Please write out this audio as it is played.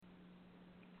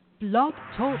Blog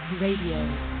Talk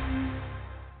Radio.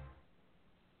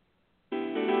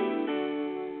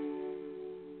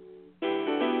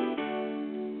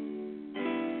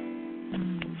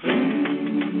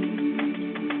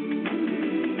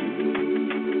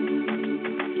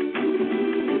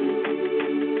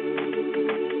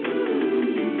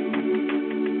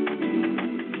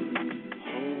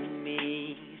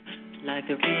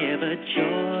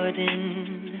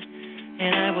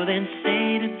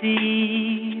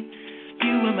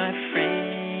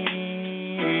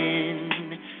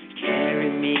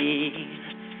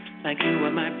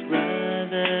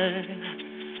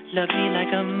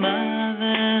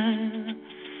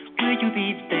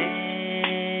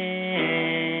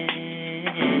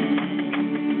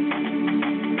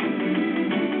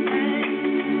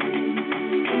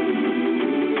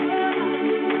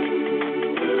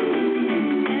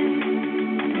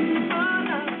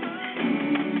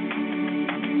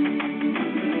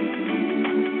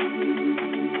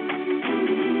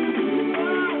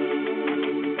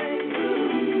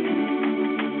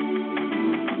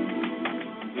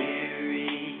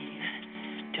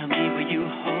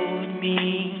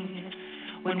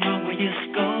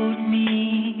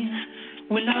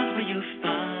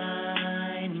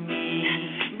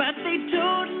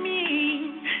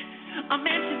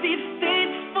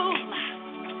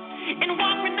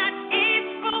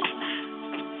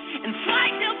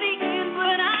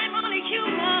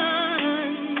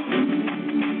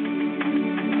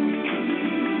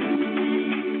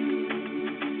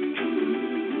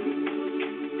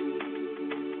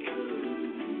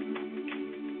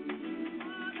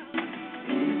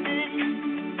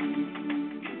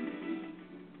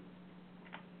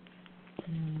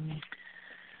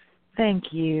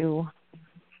 Thank you.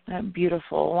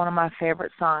 Beautiful. One of my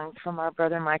favorite songs from our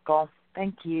brother Michael.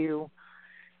 Thank you.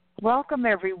 Welcome,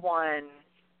 everyone.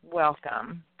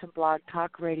 Welcome to Blog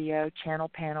Talk Radio Channel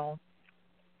Panel.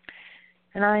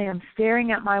 And I am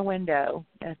staring at my window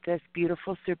at this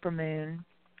beautiful supermoon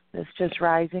that's just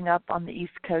rising up on the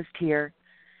East Coast here.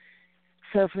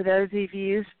 So for those of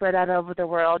you spread out over the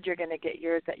world, you're going to get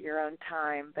yours at your own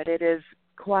time. But it is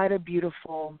quite a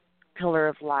beautiful pillar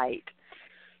of light.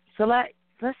 So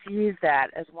let's use that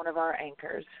as one of our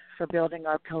anchors for building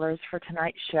our pillars for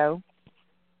tonight's show.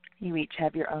 You each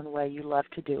have your own way you love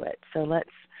to do it. So let's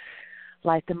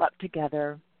light them up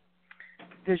together.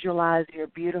 Visualize your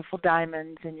beautiful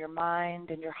diamonds in your mind,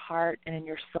 in your heart, and in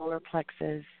your solar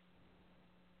plexus.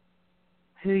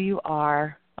 Who you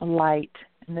are, a light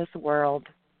in this world.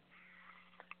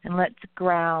 And let's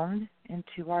ground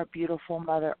into our beautiful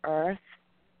Mother Earth,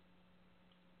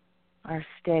 our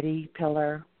steady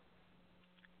pillar.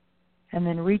 And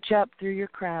then reach up through your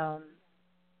crown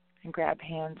and grab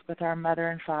hands with our Mother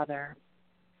and Father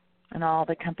and all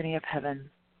the company of heaven.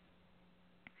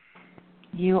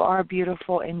 You are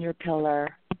beautiful in your pillar.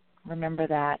 Remember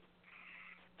that.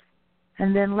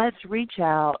 And then let's reach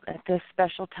out at this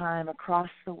special time across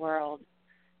the world.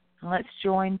 And let's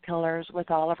join pillars with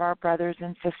all of our brothers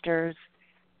and sisters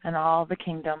and all the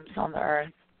kingdoms on the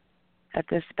earth at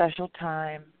this special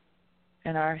time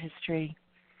in our history.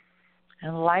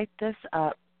 And light this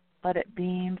up. Let it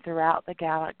beam throughout the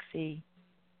galaxy,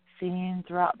 seen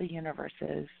throughout the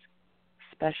universes.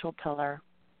 Special pillar.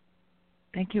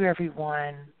 Thank you,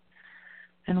 everyone,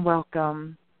 and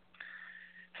welcome.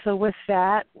 So with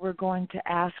that, we're going to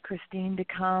ask Christine to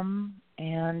come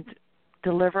and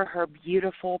deliver her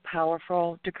beautiful,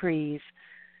 powerful decrees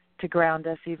to ground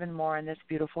us even more in this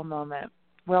beautiful moment.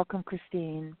 Welcome,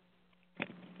 Christine.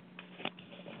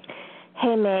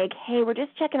 Hey, Meg. Hey, we're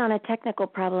just checking on a technical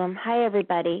problem. Hi,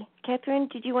 everybody. Kathryn,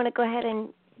 did you want to go ahead and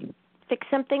fix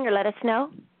something or let us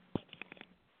know?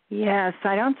 Yes,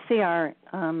 I don't see our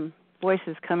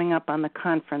voices coming up on the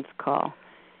conference call.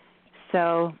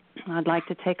 So I'd like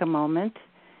to take a moment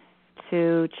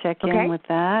to check in with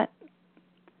that,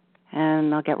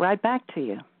 and I'll get right back to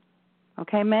you.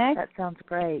 Okay, Meg? That sounds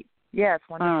great. Yes,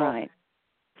 wonderful. All right.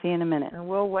 See you in a minute. And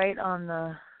we'll wait on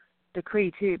the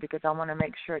decree, too, because I want to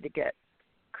make sure to get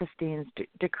Christine's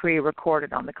decree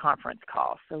recorded on the conference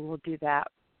call. So we'll do that.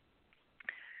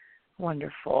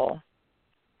 Wonderful.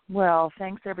 Well,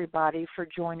 thanks, everybody, for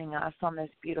joining us on this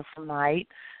beautiful night,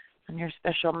 on your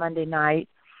special Monday night.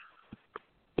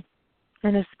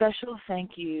 And a special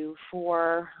thank you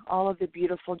for all of the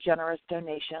beautiful, generous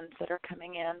donations that are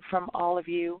coming in from all of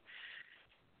you,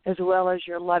 as well as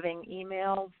your loving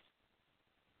emails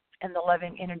and the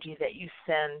loving energy that you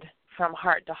send from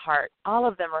heart to heart. All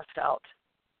of them are felt.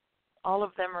 All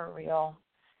of them are real.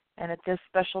 And at this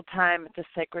special time, at this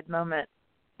sacred moment,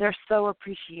 they're so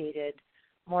appreciated,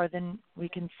 more than we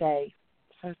can say.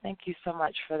 So thank you so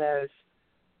much for those.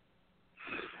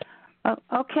 Oh,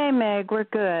 okay, Meg, we're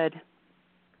good.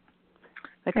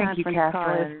 The Thank you, conference call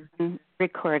Kathryn. is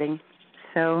recording,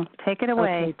 so take it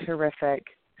away. Okay, terrific.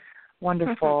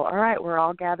 Wonderful. All right, we're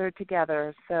all gathered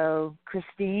together. So,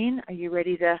 Christine, are you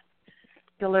ready to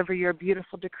deliver your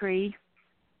beautiful decree?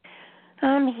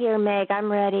 I'm here, Meg.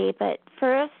 I'm ready. But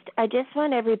first, I just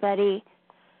want everybody,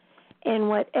 in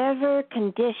whatever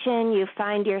condition you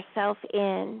find yourself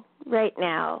in right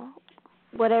now,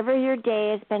 whatever your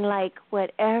day has been like,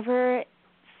 whatever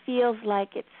feels like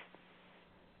it's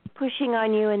pushing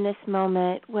on you in this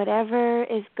moment, whatever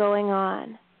is going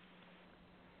on,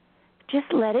 just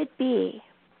let it be.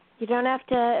 You don't have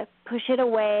to push it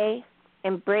away,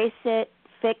 embrace it,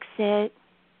 fix it,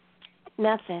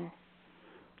 nothing.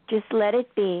 Just let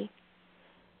it be.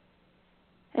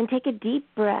 And take a deep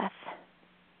breath.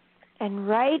 And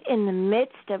right in the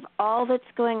midst of all that's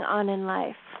going on in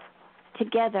life,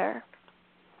 together,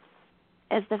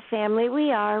 as the family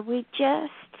we are, we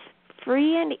just,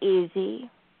 free and easy,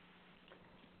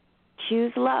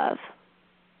 choose love.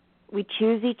 We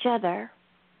choose each other.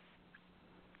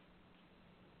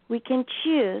 We can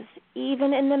choose,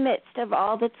 even in the midst of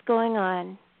all that's going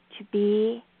on, to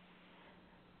be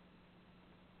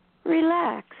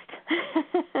relaxed,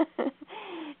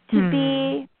 to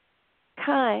be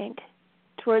kind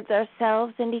towards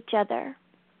ourselves and each other.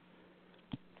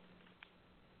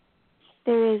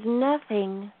 There is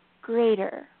nothing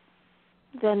greater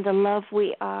than the love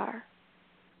we are,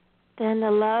 than the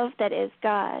love that is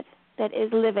God, that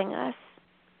is living us.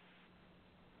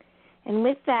 And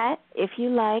with that, if you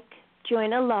like,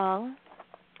 join along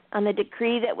on the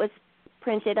decree that was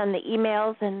printed on the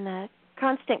emails and the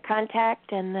constant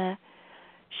contact and the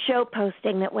show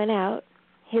posting that went out.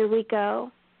 Here we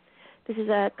go. This is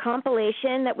a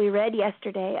compilation that we read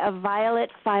yesterday of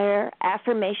Violet Fire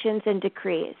Affirmations and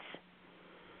Decrees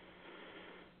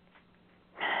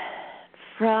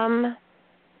from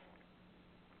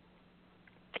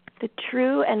the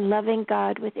true and loving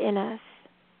God within us.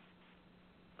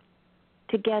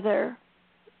 Together,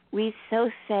 we so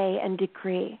say and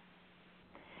decree,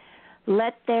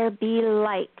 let there be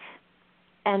light,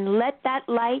 and let that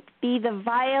light be the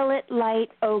violet light,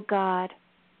 O God.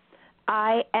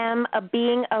 I am a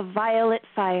being of violet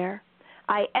fire.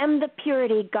 I am the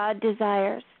purity God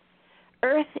desires.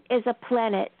 Earth is a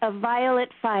planet of violet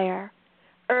fire.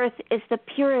 Earth is the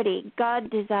purity God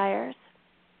desires.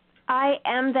 I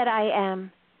am that I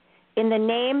am. In the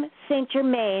name Saint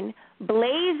Germain,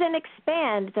 blaze and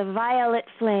expand the violet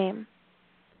flame.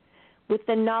 With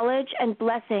the knowledge and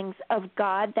blessings of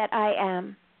God that I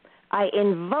am, I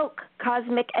invoke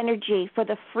cosmic energy for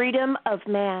the freedom of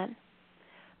man.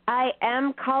 I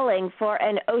am calling for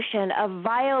an ocean of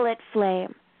violet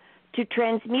flame to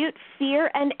transmute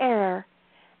fear and error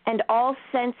and all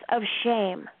sense of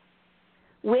shame.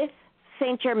 With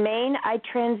Saint Germain, I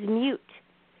transmute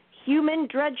human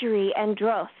drudgery and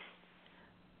dross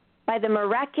by the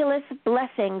miraculous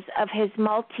blessings of his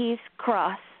Maltese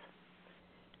cross.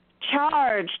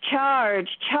 Charge, charge,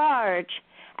 charge,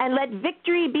 and let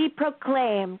victory be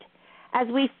proclaimed as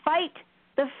we fight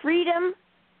the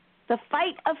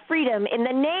fight of freedom in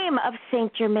the name of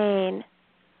Saint Germain.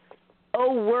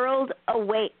 O world,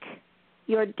 awake,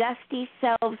 your dusty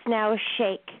selves now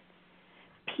shake.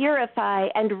 Purify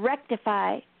and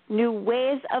rectify new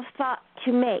ways of thought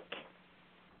to make.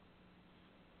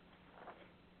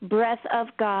 Breath of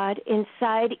God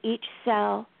inside each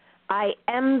cell, I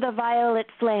am the violet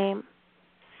flame.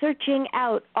 Searching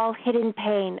out all hidden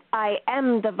pain, I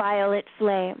am the violet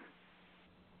flame.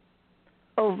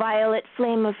 O violet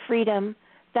flame of freedom,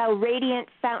 thou radiant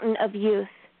fountain of youth,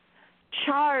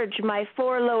 charge my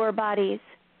 4 lower bodies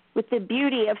with the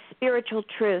beauty of spiritual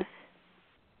truth.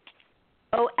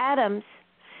 O atoms,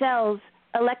 cells,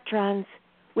 electrons,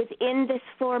 within this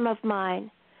form of mine,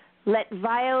 let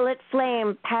violet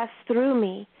flame pass through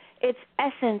me, its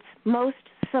essence most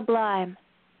sublime.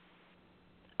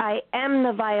 I am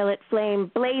the violet flame,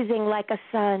 blazing like a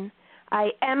sun. I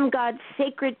am God's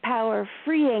sacred power,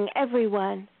 freeing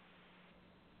everyone.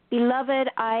 Beloved,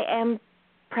 I am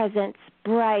presence,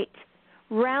 bright.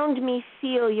 Round me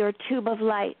seal your tube of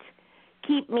light.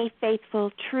 Keep me faithful,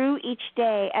 true each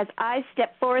day, as I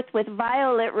step forth with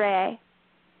violet ray.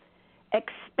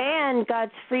 Expand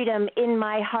God's freedom in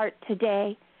my heart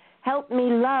today. Help me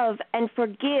love and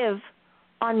forgive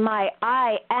on my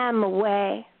I am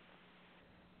way.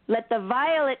 Let the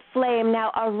violet flame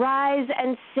now arise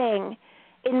and sing,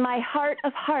 in my heart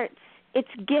of hearts its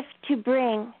gift to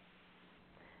bring.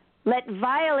 Let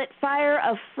violet fire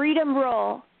of freedom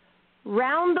roll,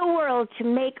 round the world to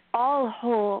make all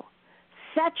whole.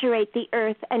 Saturate the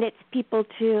earth and its people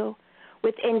too,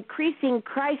 with increasing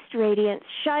Christ radiance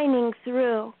shining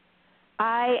through.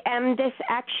 I am this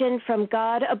action from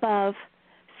God above,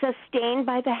 sustained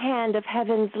by the hand of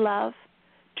heaven's love,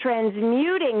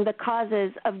 transmuting the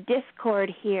causes of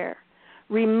discord here,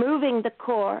 removing the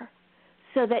core,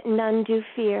 so that none do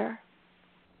fear.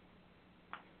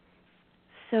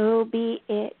 So be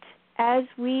it, as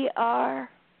we are,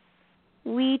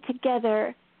 we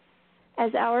together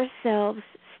as ourselves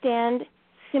stand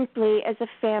simply as a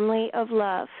family of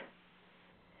love,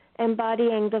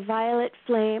 embodying the violet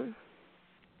flame.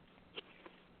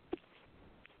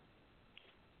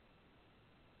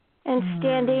 And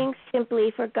standing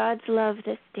simply for God's love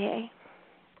this day.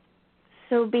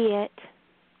 So be it.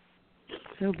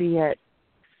 So be it.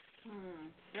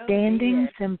 Standing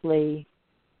simply.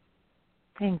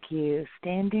 Thank you.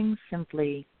 Standing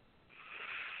simply.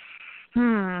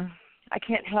 I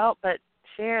can't help but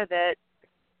share that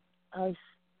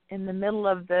in the middle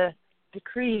of the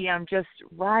decree, I'm just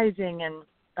rising and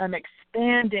I'm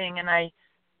expanding, and I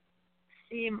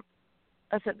see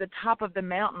us at the top of the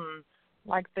mountain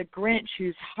like the Grinch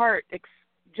whose heart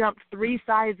jumped 3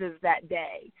 sizes that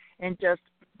day and just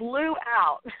blew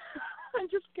out. I'm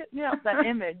just getting out that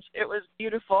image. It was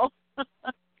beautiful.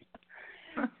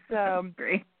 So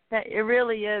great. That it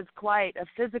really is quite a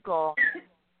physical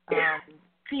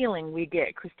feeling we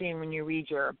get, Christine, when you read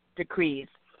your decrees.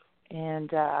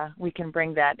 And we can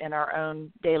bring that in our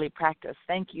own daily practice.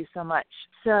 Thank you so much.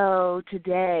 So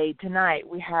tonight,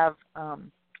 we have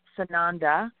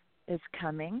Sananda is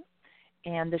coming.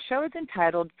 And the show is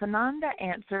entitled Sananda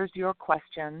Answers Your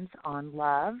Questions on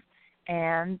Love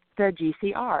and the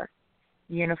GCR,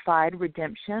 Unified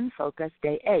Redemption Focus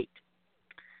Day 8.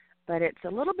 But it's a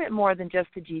little bit more than just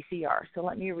the GCR. So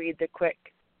let me read the quick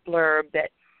blurb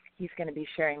that he's going to be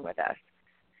sharing with us.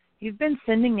 You've been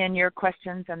sending in your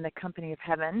questions, and the company of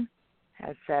heaven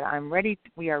has said,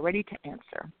 we are ready to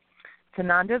answer.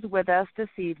 Sananda is with us this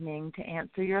evening to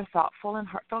answer your thoughtful and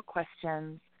heartfelt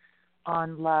questions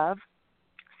on love,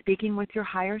 speaking with your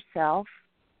higher self,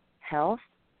 health,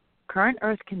 current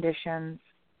earth conditions,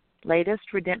 latest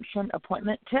redemption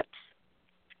appointment tips,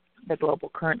 the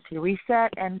global currency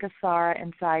reset, and GESARA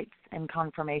insights and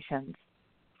confirmations.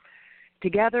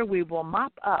 Together we will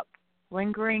mop up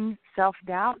lingering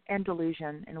self-doubt and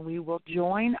delusion, and we will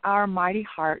join our mighty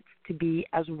hearts to be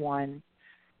as one,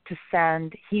 to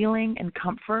send healing and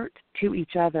comfort to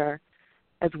each other,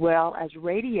 as well as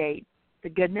radiate the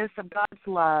goodness of God's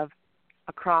love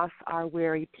across our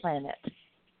weary planet.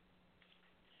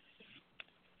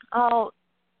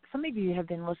 Some of you have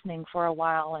been listening for a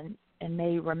while and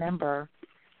may remember,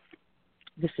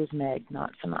 this is Meg,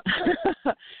 not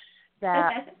Samantha,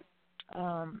 that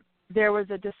there was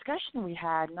a discussion we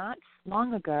had not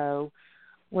long ago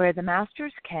where the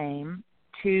masters came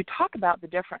to talk about the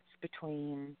difference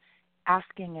between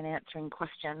asking and answering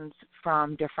questions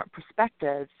from different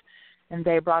perspectives. And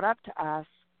they brought up to us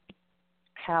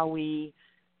how we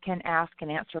can ask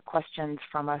and answer questions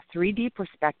from a 3D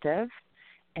perspective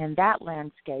and that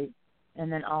landscape, and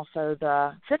then also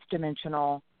the fifth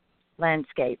dimensional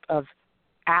landscape of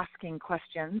asking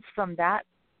questions from that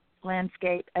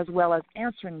landscape as well as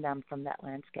answering them from that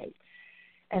landscape.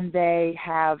 And they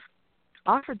have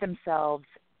offered themselves,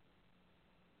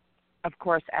 of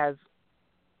course, as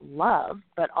love,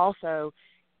 but also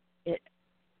it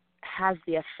has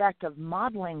the effect of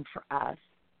modeling for us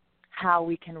how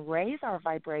we can raise our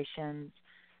vibrations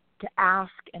to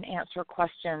ask and answer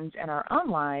questions in our own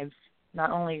lives,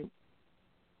 not only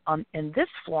in this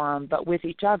forum, but with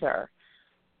each other,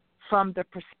 from the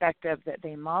perspective that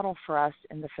they model for us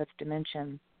in the fifth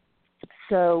dimension.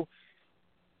 So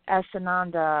as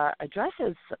Sananda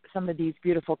addresses some of these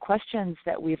beautiful questions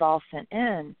that we've all sent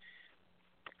in,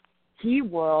 he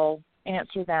will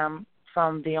answer them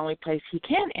from the only place he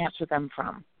can answer them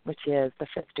from, which is the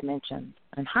fifth dimension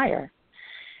and higher.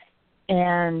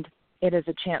 And it is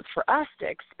a chance for us to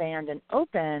expand and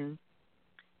open,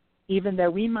 even though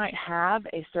we might have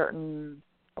a certain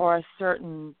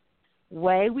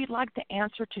way we'd like the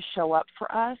answer to show up for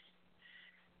us.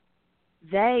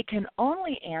 They can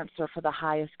only answer for the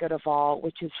highest good of all,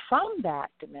 which is from that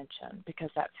dimension, because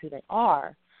that's who they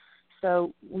are.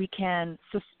 So we can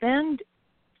suspend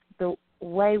the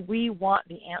way we want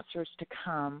the answers to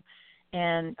come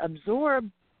and absorb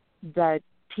the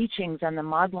teachings and the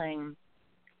modeling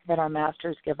that our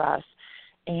masters give us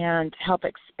and help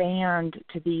expand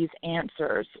to these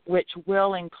answers, which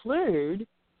will include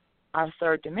our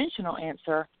third dimensional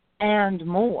answer and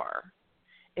more,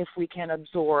 if we can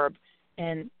absorb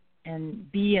and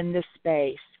be in this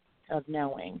space of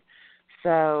knowing.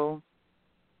 So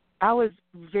I was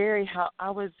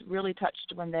really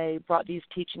touched when they brought these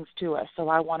teachings to us, so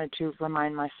I wanted to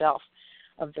remind myself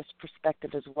of this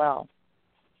perspective as well.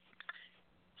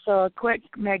 So a quick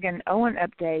Megan Owen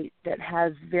update that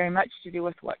has very much to do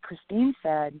with what Christine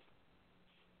said.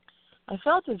 I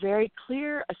felt a very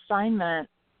clear assignment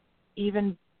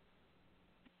even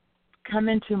come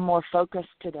into more focus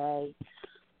today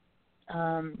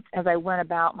as I went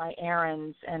about my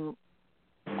errands and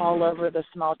all over the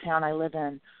small town I live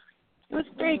in. It was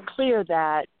very clear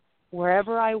that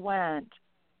wherever I went,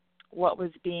 what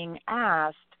was being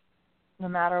asked, no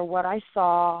matter what I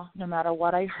saw, no matter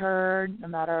what I heard, no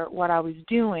matter what I was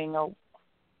doing or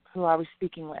who I was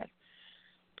speaking with,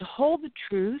 to hold the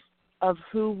truth of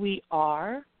who we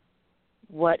are,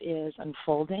 what is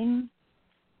unfolding,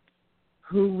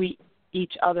 who we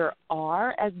each other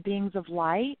are as beings of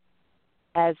light,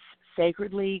 as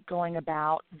sacredly going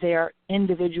about their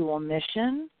individual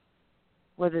mission,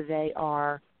 whether they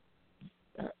are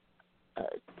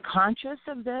conscious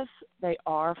of this, they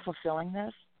are fulfilling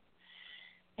this,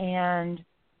 and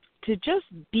to just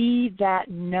be that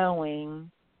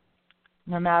knowing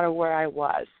no matter where I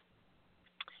was.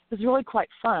 It was really quite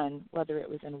fun, whether it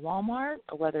was in Walmart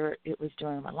or whether it was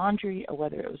doing my laundry or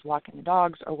whether it was walking the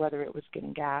dogs or whether it was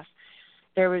getting gas.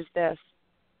 There was this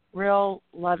real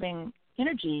loving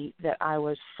energy that I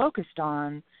was focused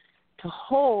on to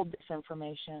hold this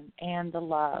information and the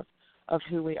love of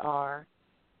who we are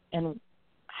and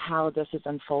how this is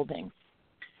unfolding.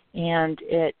 And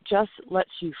it just lets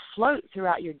you float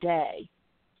throughout your day.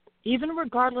 Even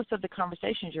regardless of the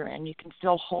conversations you're in, you can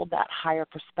still hold that higher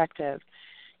perspective.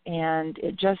 And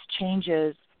it just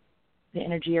changes the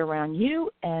energy around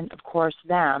you and, of course,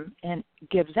 them, and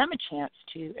gives them a chance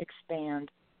to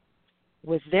expand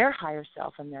with their higher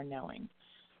self and their knowing.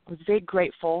 I was very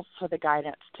grateful for the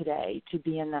guidance today to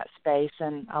be in that space,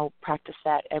 and I'll practice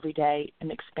that every day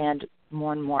and expand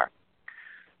more and more.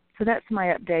 So that's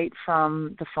my update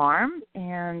from the farm,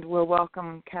 and we'll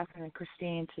welcome Kathryn and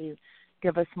Christine to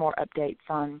give us more updates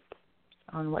on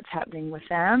what's happening with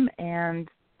them, and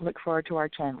look forward to our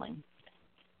channeling.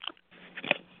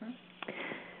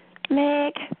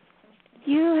 Meg,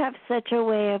 you have such a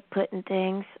way of putting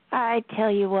things. I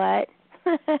tell you what,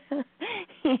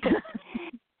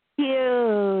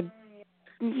 you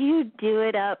do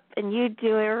it up and you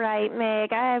do it right,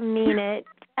 Meg. I mean it.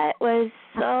 It was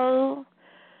so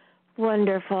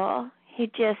wonderful. You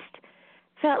just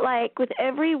felt like with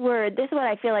every word, this is what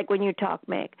I feel like when you talk,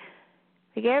 Meg.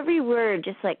 Like every word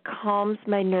just like calms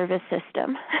my nervous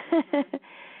system.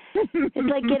 It's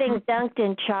like getting dunked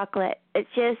in chocolate. It's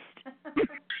just,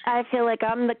 I feel like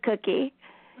I'm the cookie.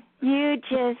 You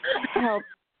just help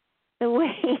the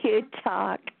way you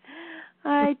talk.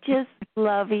 I just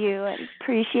love you and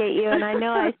appreciate you, and I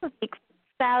know I speak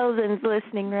thousands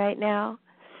listening right now.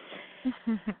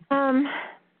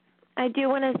 I do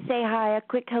want to say hi, a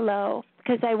quick hello,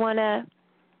 because I want to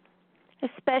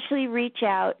especially reach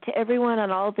out to everyone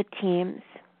on all the teams,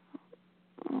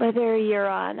 whether you're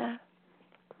on a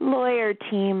lawyer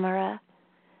team or a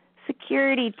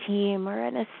security team or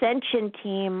an ascension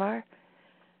team or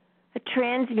a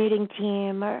transmuting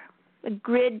team or a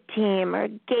grid team or a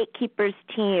gatekeepers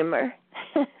team or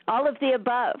all of the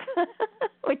above,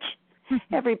 which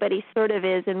everybody sort of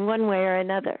is in one way or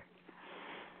another.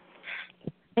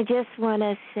 I just want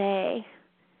to say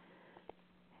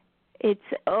it's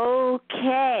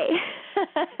okay,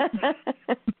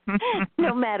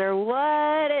 no matter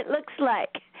what it looks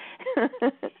like.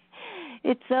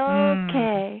 It's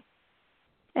okay.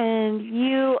 And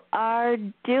you are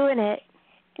doing it.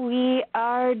 We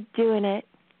are doing it.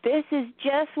 This is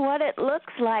just what it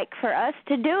looks like for us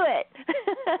to do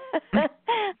it.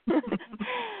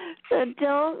 So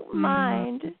don't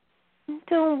mind.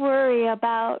 Don't worry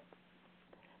about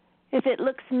if it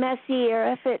looks messy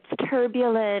or if it's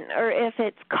turbulent or if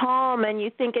it's calm and you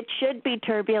think it should be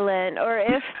turbulent or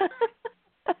if...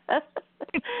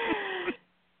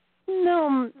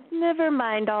 No, never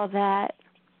mind all that.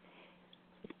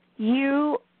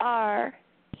 You are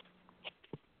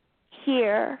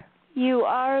here. You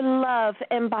are love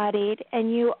embodied,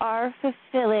 and you are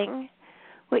fulfilling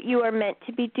what you are meant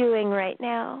to be doing right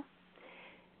now.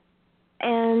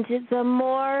 And the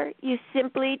more you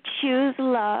simply choose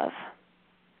love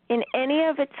in any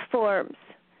of its forms,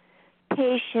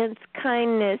 patience,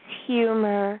 kindness,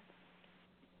 humor,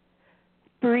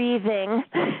 breathing,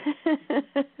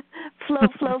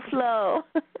 flow,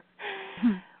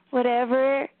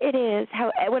 whatever it is,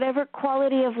 whatever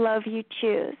quality of love you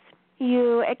choose,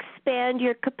 you expand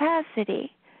your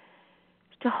capacity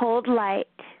to hold light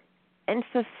and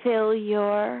fulfill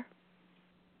your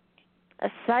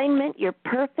assignment, your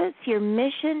purpose, your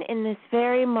mission in this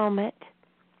very moment.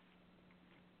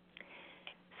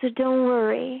 So don't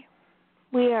worry.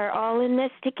 We are all in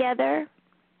this together.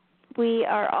 We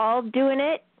are all doing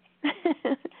it.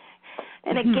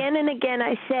 And again,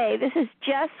 I say, this is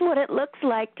just what it looks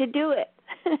like to do it.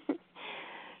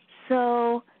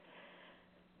 So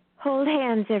hold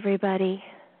hands, everybody.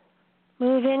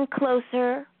 Move in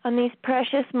closer on these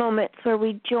precious moments where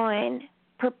we join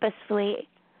purposefully.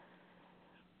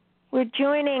 We're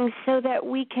joining so that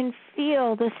we can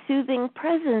feel the soothing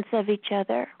presence of each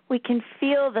other. We can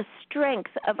feel the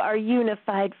strength of our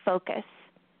unified focus.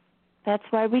 That's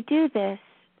why we do this.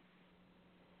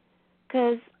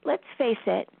 Because let's face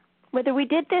it, whether we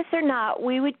did this or not,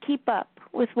 we would keep up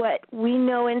with what we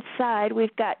know inside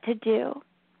we've got to do.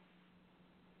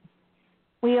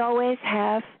 We always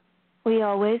have. We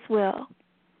always will.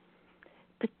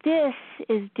 But this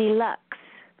is deluxe.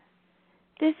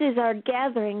 This is our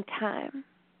gathering time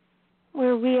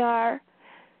where we are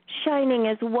shining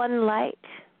as one light,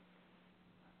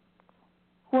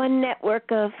 one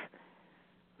network of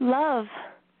love,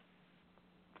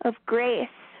 of grace.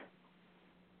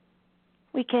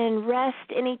 We can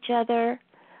rest in each other,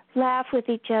 laugh with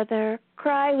each other,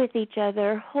 cry with each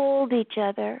other, hold each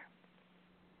other.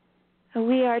 And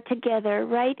we are together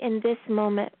right in this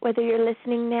moment, whether you're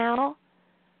listening now,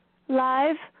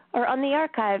 live, or on the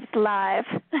archives live.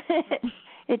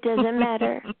 It doesn't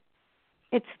matter.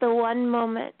 It's the one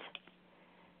moment.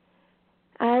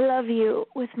 I love you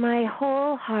with my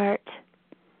whole heart.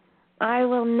 I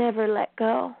will never let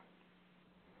go.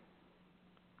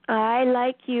 I,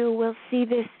 like you, will see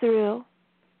this through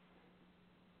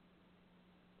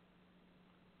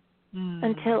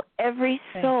until every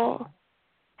soul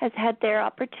has had their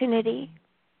opportunity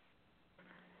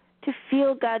to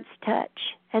feel God's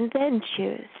touch and then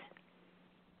choose.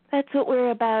 That's what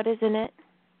we're about, isn't it?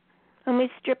 When we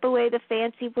strip away the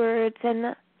fancy words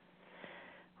and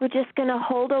we're just going to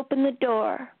hold open the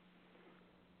door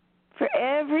for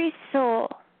every soul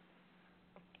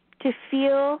to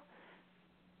feel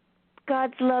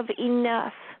God's love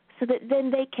enough so that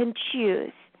then they can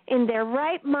choose in their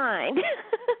right mind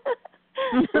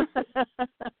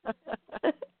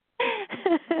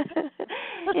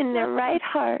in their right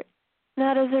heart,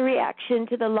 not as a reaction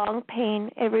to the long pain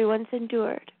everyone's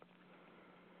endured.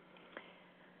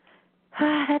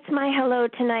 That's my hello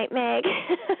tonight, Meg.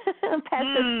 I'll pass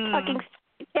this talking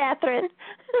to Kathryn.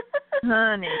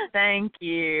 Honey, thank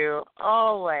you.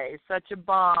 Always such a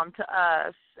balm to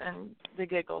us, and the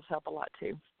giggles help a lot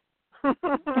too.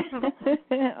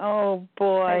 Oh,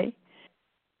 boy.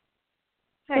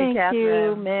 Hey, Thank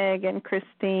Kathryn. you, Meg and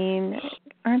Christine.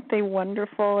 Aren't they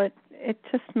wonderful? It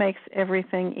just makes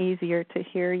everything easier to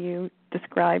hear you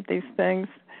describe these things.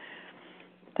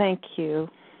 Thank you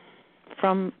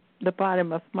from the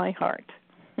bottom of my heart.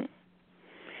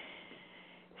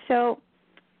 So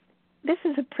this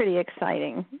is a pretty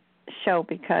exciting show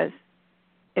because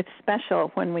it's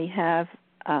special when we have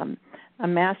a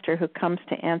master who comes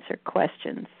to answer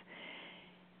questions.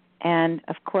 And,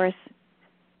 of course,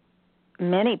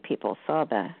 many people saw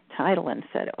the title and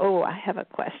said, oh, I have a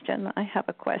question.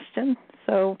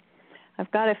 So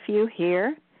I've got a few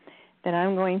here that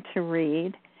I'm going to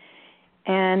read.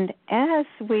 And as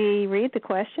we read the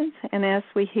questions and as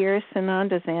we hear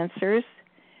Sananda's answers,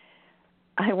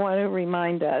 I want to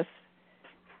remind us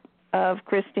of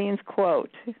Christine's quote.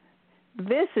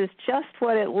 This is just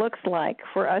what it looks like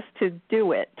for us to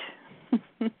do it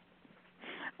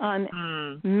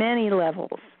on many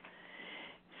levels.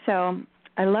 So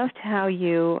I loved how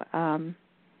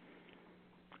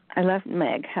I loved,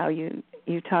 Meg, how you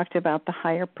talked about the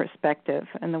higher perspective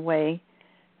and the way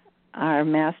our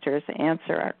masters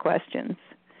answer our questions.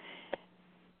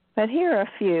 But here are a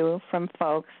few from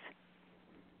folks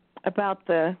about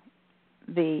the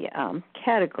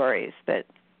categories that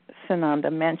Sananda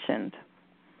mentioned.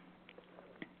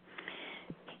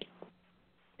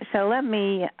 So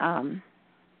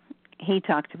he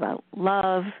talked about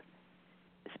love,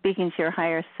 speaking to your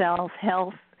higher self,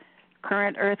 health,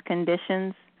 current earth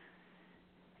conditions,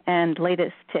 and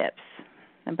latest tips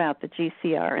about the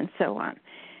GCR and so on.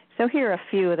 So here are a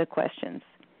few of the questions.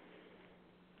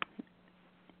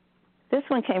 This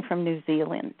one came from New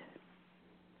Zealand.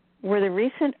 Were the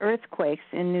recent earthquakes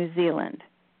in New Zealand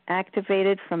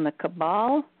activated from the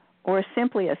cabal or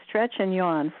simply a stretch and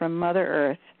yawn from Mother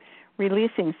Earth,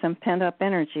 releasing some pent-up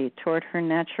energy toward her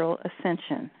natural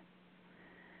ascension?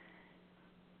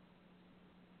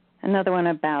 Another one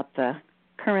about the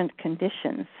current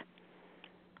conditions.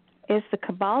 Is the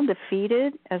cabal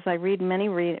defeated? As I read many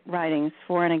writings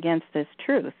for and against this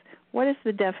truth, what is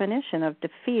the definition of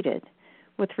defeated?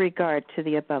 with regard to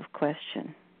the above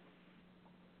question.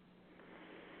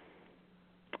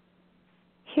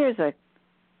 Here's a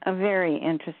very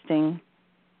interesting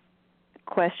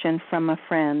question from a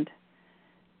friend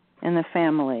in the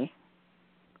family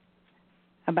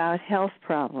about health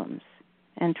problems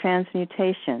and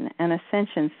transmutation and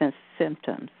ascension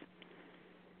symptoms.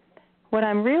 What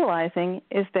I'm realizing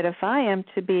is that if I am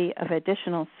to be of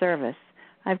additional service,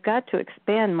 I've got to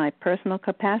expand my personal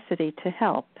capacity to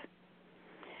help.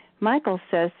 Michael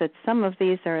says that some of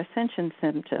these are ascension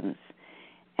symptoms,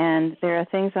 and there are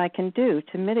things I can do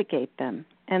to mitigate them,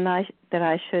 and that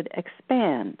I should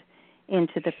expand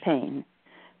into the pain.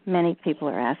 Many people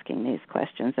are asking these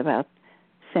questions about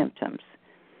symptoms.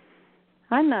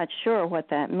 I'm not sure what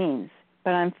that means,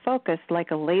 but I'm focused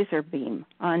like a laser beam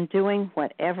on doing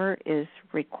whatever is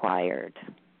required.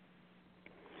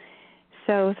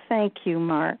 So thank you,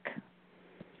 Mark.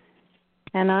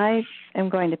 And I am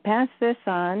going to pass this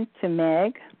on to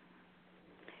Meg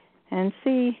and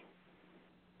see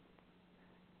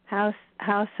how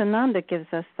Sananda gives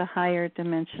us the higher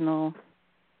dimensional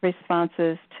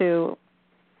responses to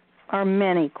our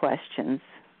many questions.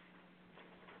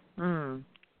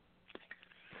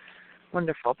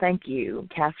 Wonderful. Thank you,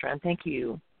 Kathryn. Thank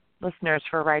you, listeners,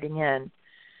 for writing in.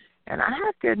 And I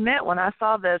have to admit, when I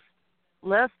saw this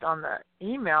list on the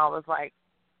email, I was like,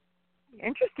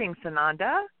 interesting,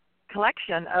 Sananda,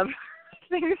 collection of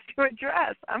things to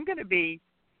address. I'm going to be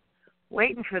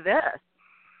waiting for this.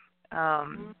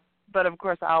 But, of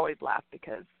course, I always laugh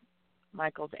because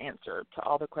Michael's answer to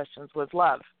all the questions was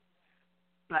love.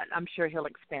 But I'm sure he'll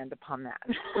expand upon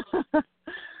that.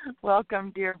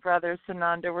 Welcome, dear brother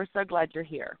Sananda. We're so glad you're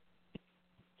here.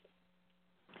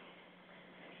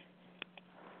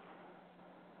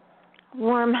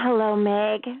 Warm hello,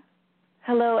 Meg.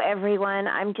 Hello, everyone.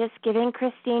 I'm just giving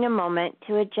Christine a moment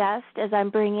to adjust as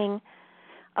I'm bringing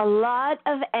a lot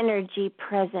of energy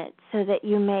present so that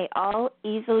you may all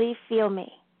easily feel me.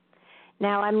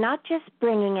 Now, I'm not just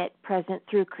bringing it present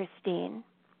through Christine.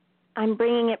 I'm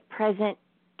bringing it present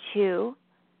to,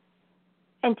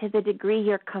 and to the degree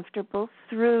you're comfortable,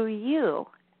 through you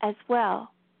as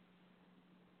well.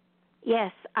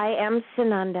 Yes, I am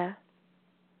Sananda.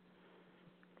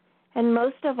 And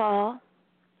most of all,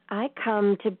 I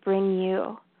come to bring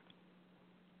you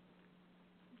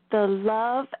the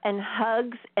love and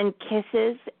hugs and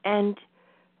kisses and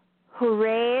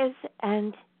hoorays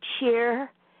and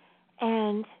cheer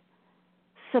and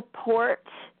support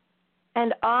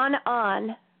and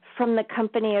on from the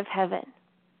company of heaven.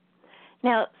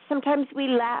 Now, sometimes we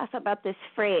laugh about this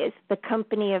phrase, the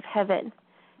company of heaven,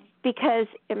 because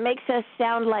it makes us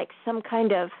sound like some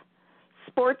kind of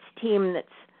sports team that's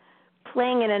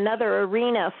playing in another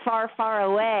arena far, far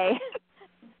away.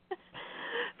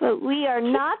 But we are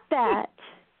not that.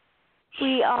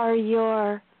 We are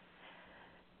your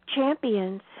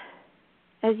champions,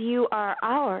 as you are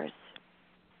ours.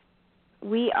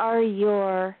 We are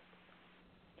your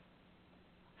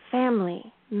family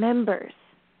members,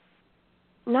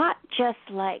 not just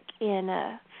like in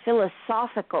a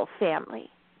philosophical family.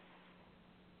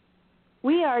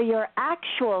 We are your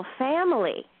actual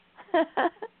family.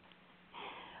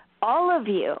 All of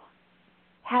you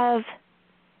have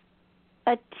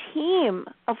a team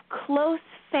of close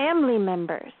family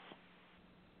members,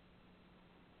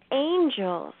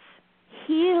 angels,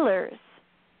 healers,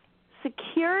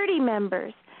 security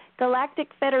members, Galactic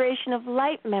Federation of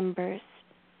Light members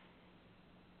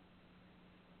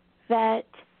that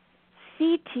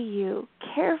see to you,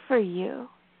 care for you,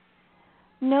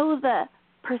 know the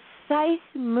precise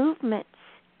movements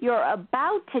you're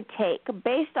about to take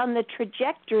based on the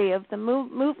trajectory of the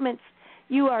movements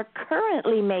you are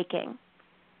currently making.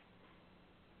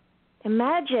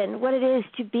 Imagine what it is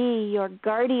to be your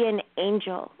guardian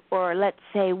angel, or let's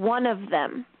say one of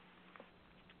them,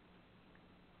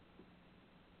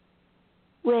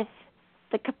 with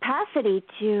the capacity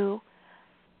to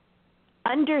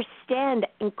understand,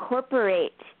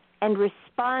 incorporate, and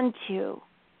respond to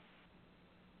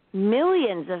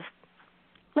millions of,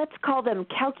 let's call them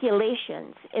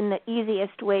calculations in the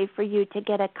easiest way for you to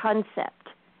get a concept,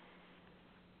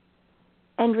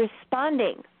 and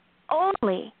responding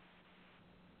only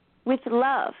with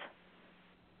love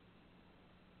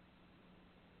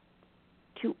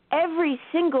to every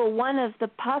single one of the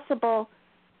possible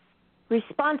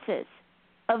responses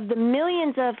of the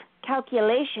millions of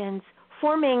calculations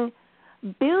forming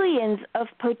billions of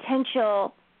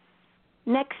potential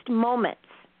next moments.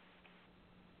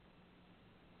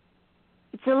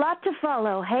 It's a lot to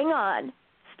follow. Hang on.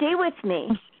 Stay with me.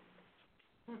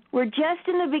 We're just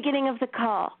in the beginning of the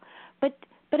call. But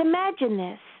imagine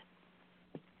this.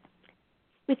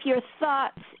 with your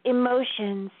thoughts,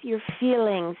 emotions, your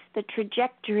feelings, the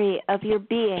trajectory of your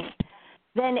being,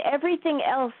 then everything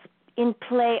else in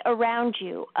play around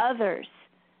you, others,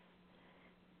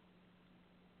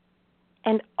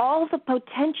 and all the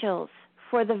potentials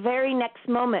for the very next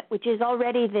moment, which is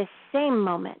already this same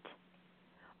moment,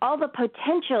 all the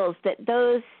potentials that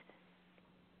those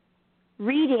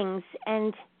readings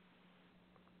and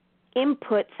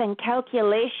inputs and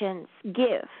calculations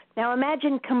give. Now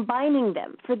imagine combining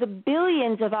them for the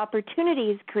billions of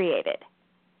opportunities created.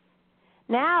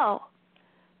 Now,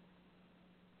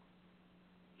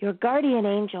 your guardian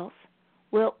angels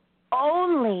will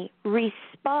only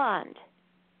respond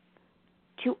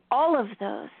to all of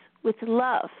those with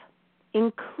love,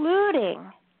 including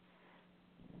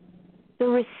the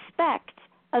respect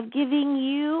of giving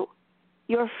you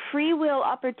your free will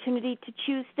opportunity to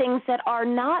choose things that are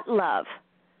not love,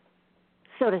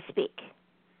 so to speak.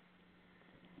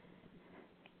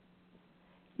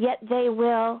 Yet they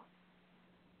will,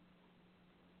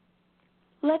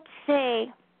 let's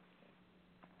say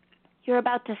you're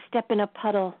about to step in a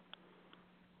puddle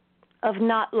of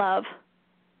not love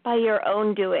by your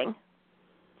own doing.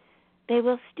 They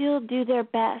will still do their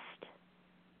best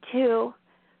to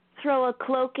throw a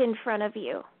cloak in front of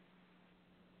you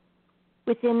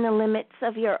within the limits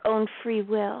of your own free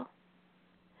will.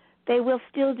 They will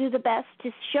still do the best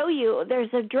to show you there's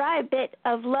a dry bit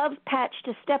of love patch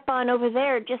to step on over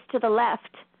there just to the left.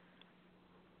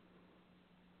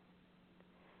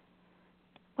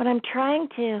 What I'm trying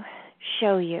to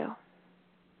show you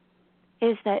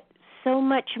is that so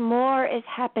much more is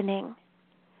happening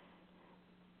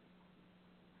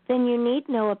than you need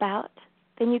know about,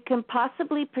 than you can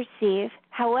possibly perceive.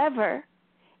 However,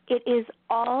 it is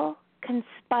all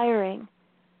conspiring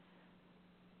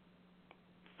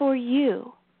for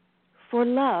you, for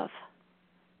love,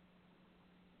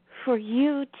 for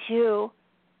you to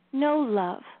know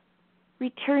love,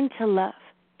 return to love,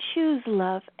 choose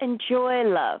love, enjoy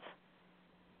love,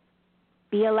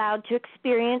 be allowed to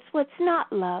experience what's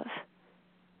not love,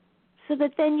 so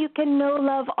that then you can know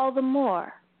love all the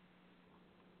more.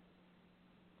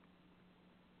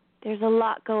 There's a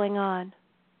lot going on,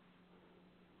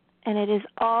 and it is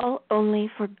all only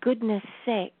for goodness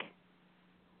sake,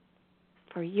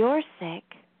 for your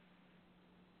sake,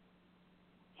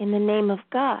 in the name of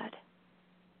God,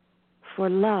 for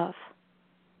love.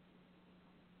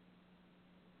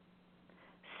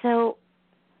 So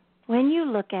when you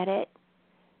look at it,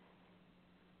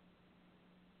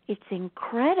 it's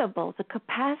incredible the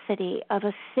capacity of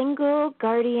a single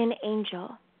guardian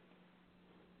angel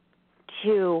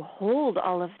to hold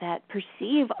all of that,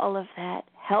 perceive all of that,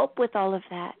 help with all of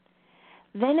that.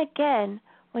 Then again,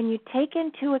 when you take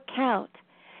into account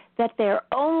that their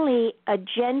only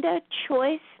agenda,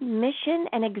 choice, mission,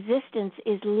 and existence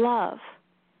is love,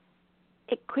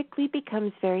 it quickly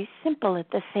becomes very simple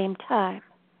at the same time.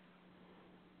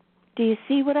 Do you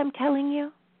see what I'm telling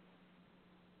you?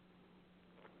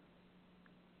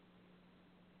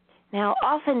 Now,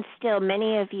 often still,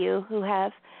 many of you who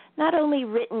have not only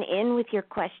written in with your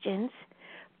questions,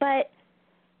 but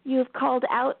you've called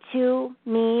out to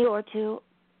me or to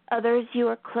others you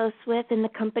are close with in the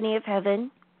company of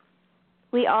heaven.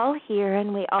 We all hear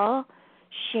and we all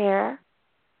share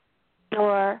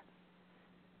your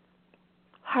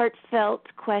heartfelt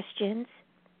questions.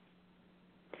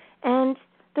 And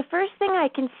the first thing I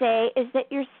can say is that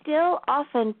you're still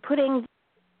often putting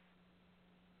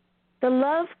the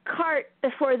love cart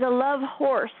before the love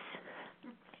horse.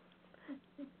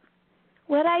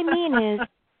 What I mean is,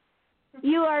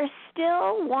 you are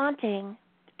still wanting,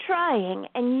 trying,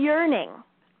 and yearning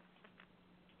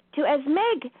to, as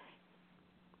Meg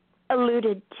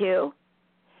alluded to,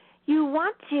 you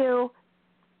want to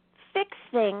fix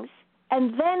things,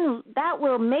 and then that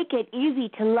will make it easy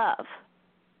to love.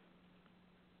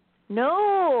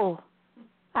 No,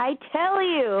 I tell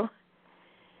you,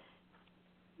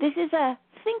 this is a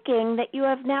thinking that you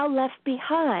have now left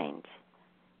behind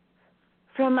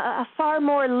from a far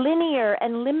more linear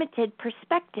and limited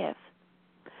perspective.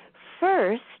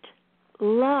 First,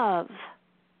 love.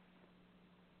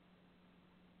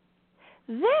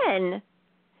 Then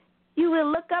you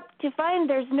will look up to find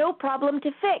there's no problem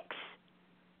to fix.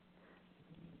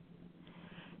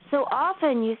 So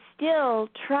often you still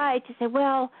try to say,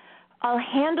 well, I'll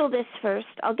handle this first.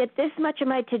 I'll get this much of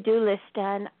my to-do list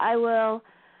done. I will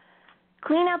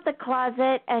clean out the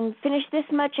closet and finish this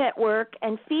much at work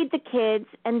and feed the kids,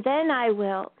 and then I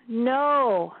will.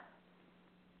 No.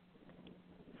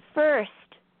 First,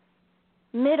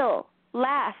 middle,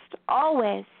 last,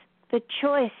 always, the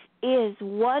choice is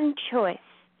one choice: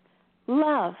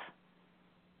 love.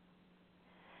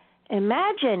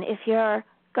 Imagine if your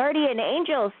guardian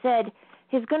angel said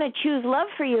he's going to choose love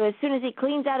for you as soon as he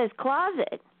cleans out his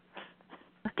closet.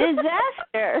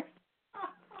 Disaster.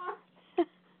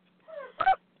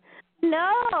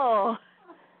 No.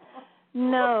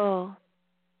 No.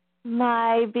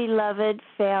 My beloved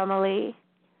family,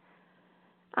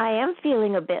 I am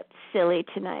feeling a bit silly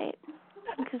tonight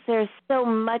because there's so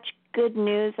much good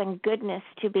news and goodness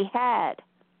to be had.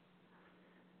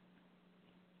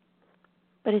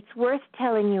 But it's worth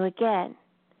telling you again.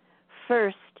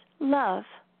 First, love.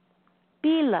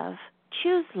 Be love.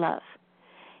 Choose love.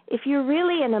 If you're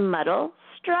really in a muddle,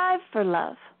 strive for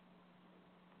love.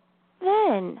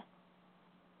 Then,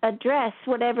 address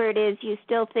whatever it is you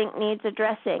still think needs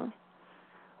addressing.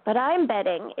 But I'm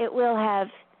betting it will have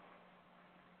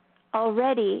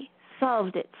already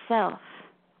solved itself.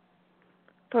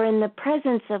 For in the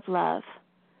presence of love,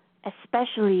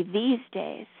 especially these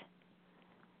days,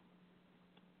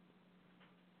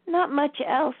 not much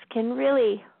else can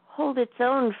really hold its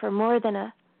own for more than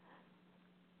a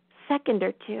second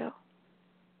or two.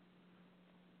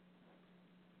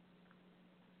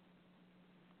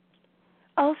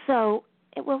 Also,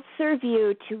 it will serve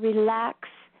you to relax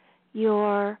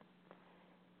your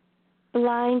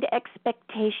blind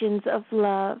expectations of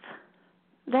love.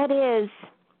 That is,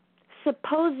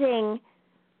 supposing,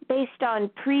 based on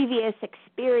previous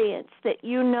experience, that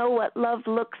you know what love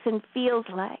looks and feels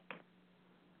like.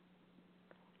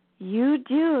 You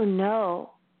do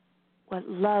know what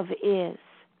love is.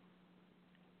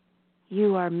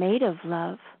 You are made of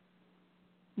love,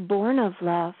 born of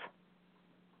love.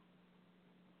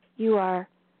 You are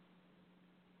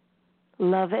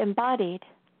love embodied,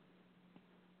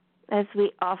 as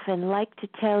we often like to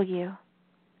tell you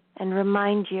and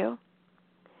remind you.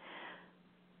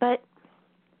 But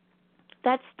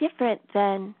that's different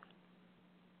than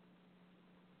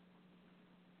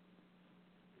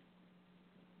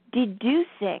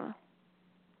deducing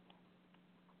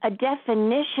a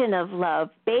definition of love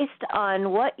based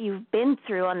on what you've been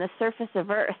through on the surface of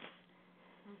Earth,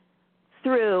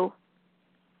 through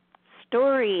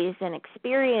stories and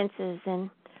experiences and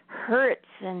hurts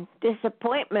and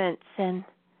disappointments, and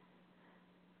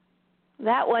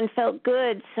that one felt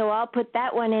good, so I'll put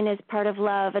that one in as part of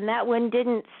love, and that one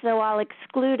didn't, so I'll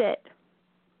exclude it.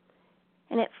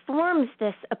 And it forms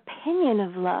this opinion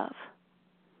of love,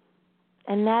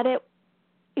 and that it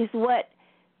is what,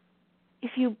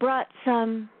 if you brought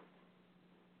some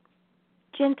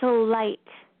gentle light,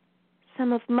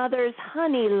 some of Mother's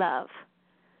honey love,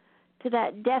 to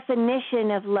that definition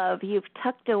of love you've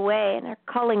tucked away and are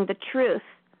calling the truth,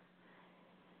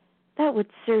 that would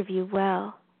serve you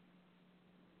well.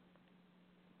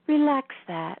 Relax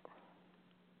that.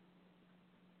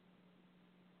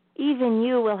 Even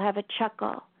you will have a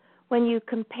chuckle when you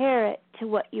compare it to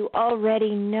what you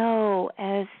already know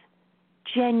as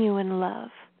genuine love,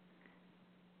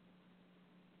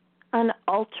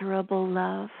 unalterable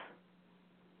love,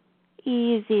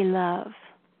 easy love,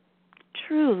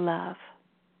 true love,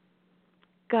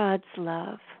 God's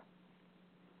love.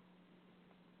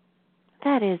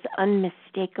 That is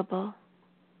unmistakable.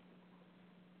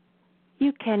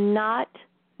 You cannot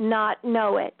not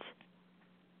know it.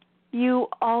 You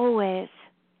always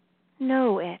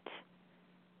know it.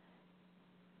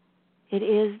 It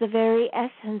is the very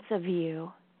essence of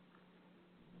you.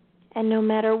 And no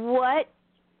matter what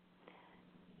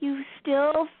you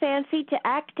still fancy to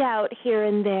act out here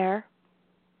and there,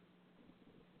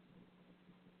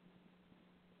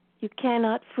 you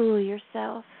cannot fool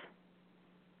yourself.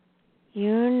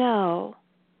 You know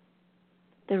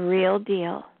the real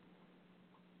deal.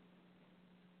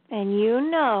 And you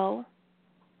know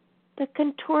the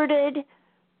contorted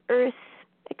earth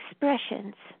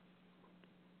expressions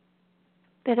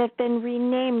that have been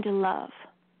renamed love.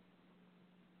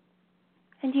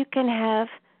 And you can have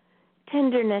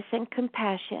tenderness and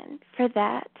compassion for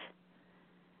that.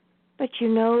 But you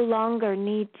no longer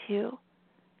need to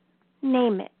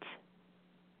name it.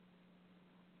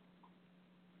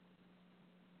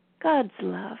 God's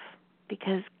love,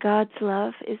 because God's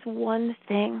love is one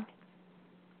thing.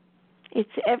 It's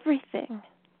everything.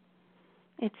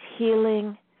 It's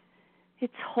healing.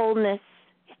 It's wholeness.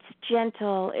 It's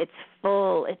gentle. It's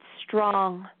full. It's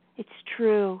strong. It's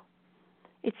true.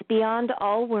 It's beyond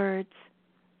all words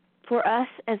for us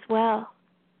as well.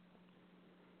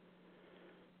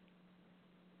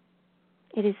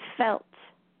 It is felt.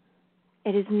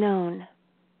 It is known.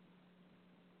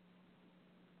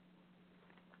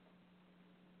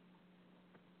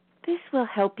 This will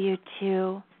help you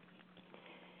to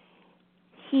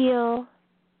heal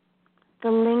the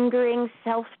lingering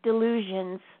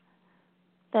self-delusions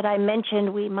that I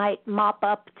mentioned we might mop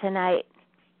up tonight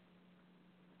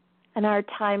and our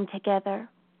time together.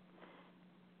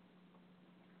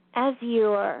 As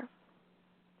you're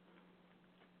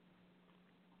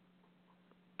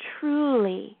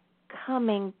truly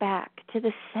coming back to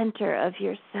the center of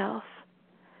yourself,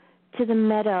 to the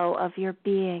meadow of your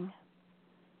being,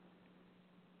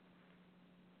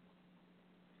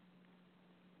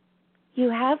 you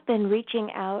have been reaching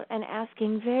out and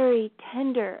asking very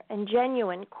tender and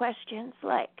genuine questions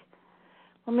like,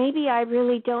 well, maybe I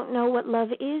really don't know what love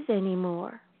is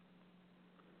anymore.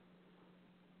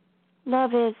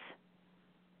 Love is,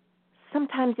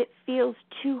 sometimes it feels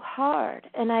too hard,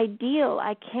 an ideal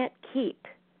I can't keep.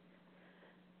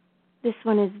 This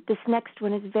next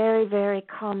one is very, very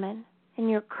common in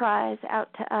your cries out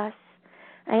to us.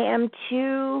 I am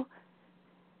too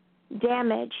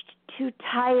damaged, too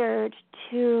tired,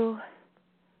 too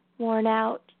worn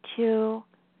out, too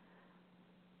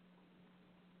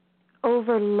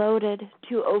overloaded,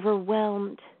 too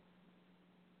overwhelmed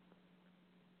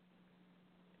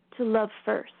to love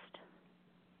first.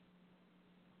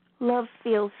 Love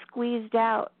feels squeezed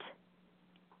out,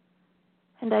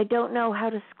 and I don't know how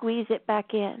to squeeze it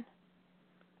back in.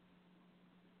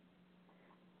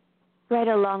 Right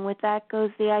along with that goes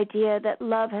the idea that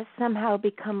love has somehow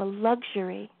become a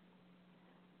luxury,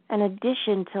 an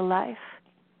addition to life,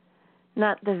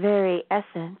 not the very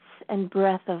essence and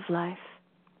breath of life.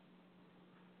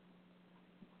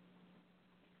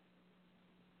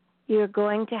 You're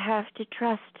going to have to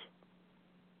trust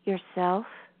yourself,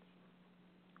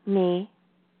 me,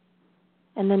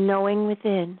 and the knowing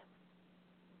within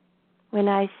when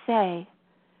I say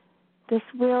this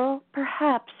will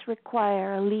perhaps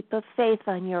require a leap of faith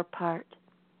on your part,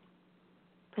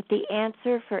 but the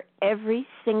answer for every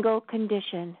single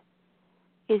condition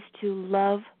is to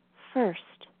love first.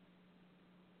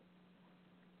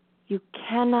 You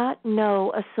cannot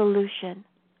know a solution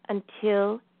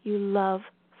until you love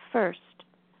first.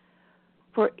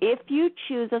 For if you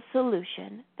choose a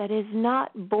solution that is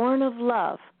not born of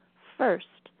love first,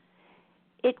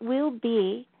 it will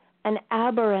be an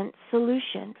aberrant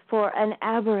solution for an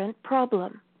aberrant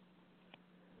problem.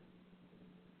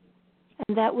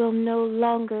 And that will no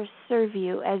longer serve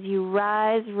you as you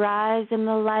rise in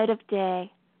the light of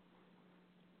day.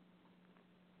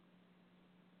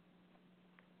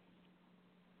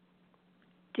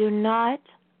 Do not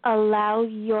allow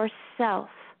yourself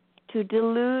to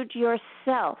delude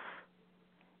yourself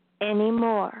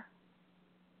anymore.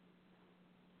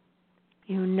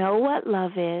 You know what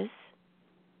love is.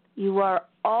 You are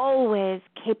always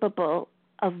capable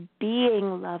of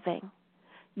being loving.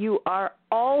 You are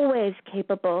always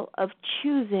capable of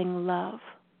choosing love.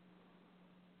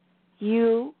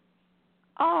 You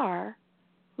are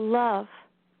love.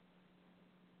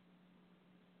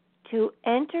 To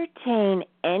entertain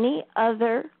any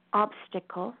other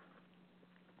obstacle,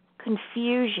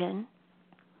 confusion,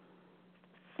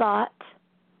 thought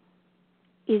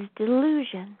is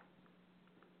delusion.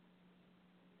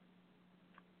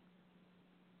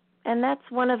 And that's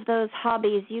one of those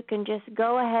hobbies you can just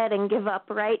go ahead and give up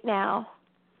right now.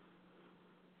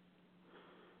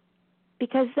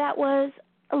 Because that was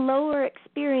a lower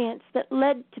experience that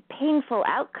led to painful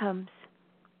outcomes.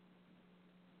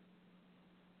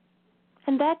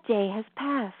 And that day has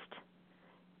passed.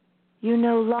 You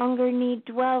no longer need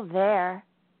dwell there.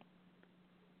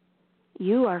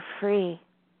 You are free.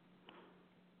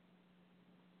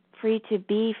 Free to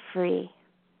be free.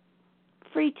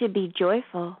 Free to be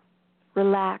joyful,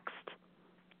 relaxed,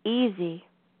 easy,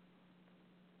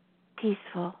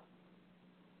 peaceful.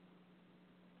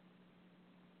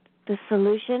 The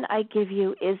solution I give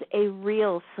you is a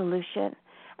real solution,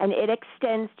 and it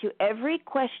extends to every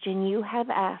question you have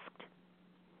asked.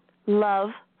 Love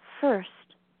first.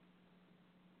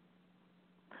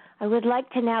 I would like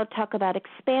to now talk about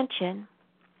expansion.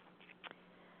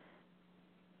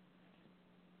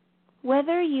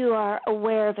 Whether you are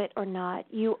aware of it or not,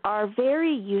 you are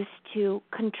very used to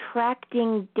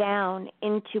contracting down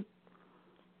into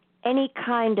any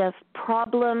kind of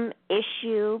problem,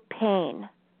 issue, pain.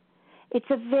 It's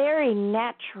a very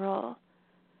natural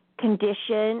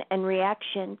condition and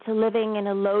reaction to living in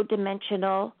a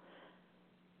low-dimensional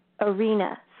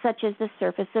arena, such as the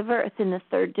surface of Earth in the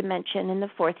third dimension, in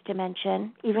the fourth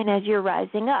dimension, even as you're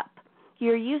rising up.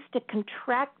 You're used to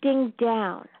contracting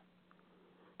down.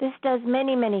 This does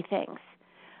many, many things.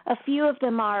 A few of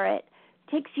them are it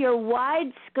takes your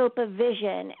wide scope of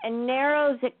vision and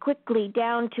narrows it quickly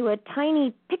down to a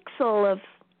tiny pixel of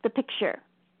the picture.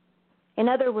 In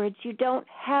other words, you don't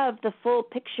have the full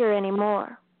picture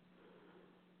anymore.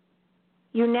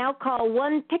 You now call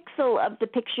one pixel of the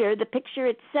picture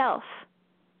itself.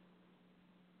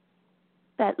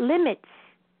 That limits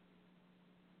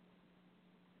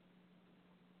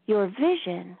your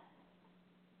vision.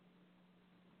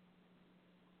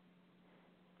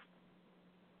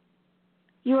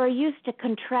 You are used to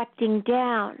contracting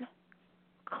down,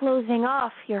 closing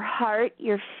off your heart,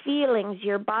 your feelings,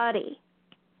 your body,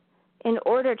 in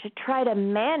order to try to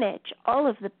manage all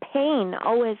of the pain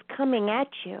always coming at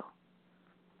you.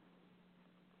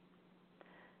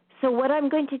 So what I'm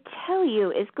going to tell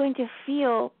you is going to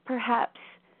feel perhaps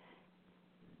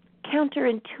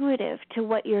counterintuitive to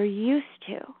what you're used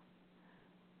to,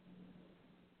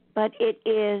 but it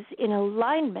is in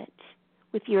alignment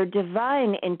with your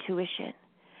divine intuition,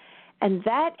 and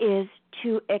that is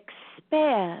to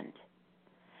expand,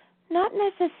 not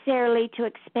necessarily to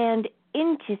expand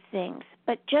into things,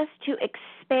 but just to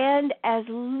expand as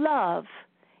love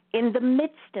in the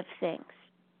midst of things.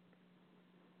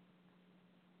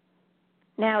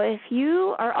 Now, if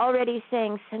you are already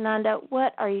saying, Sananda,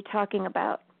 what are you talking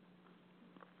about?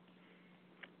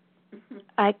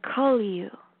 I call you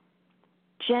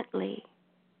gently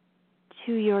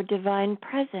to your divine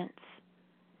presence.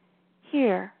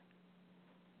 Here,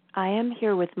 I am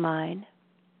here with mine.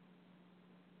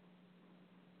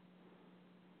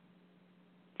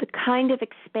 The kind of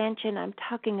expansion I'm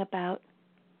talking about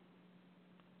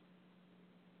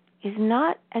is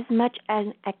not as much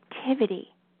an activity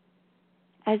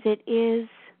as it is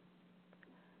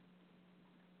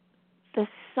the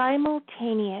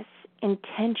simultaneous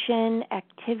intention,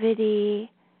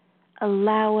 activity,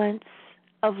 allowance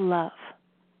of love.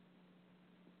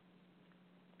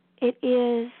 It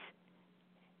is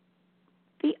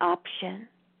the option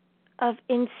of,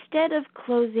 instead of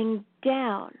closing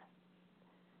down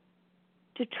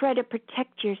to try to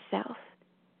protect yourself,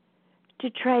 to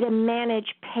try to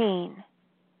manage pain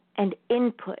and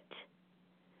input,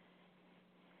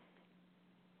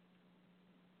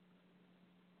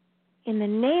 in the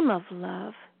name of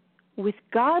love, with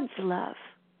God's love,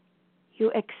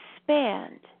 you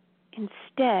expand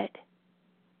instead.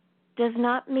 Does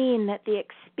not mean that the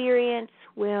experience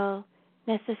will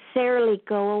necessarily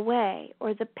go away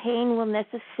or the pain will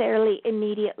necessarily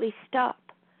immediately stop.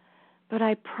 But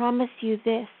I promise you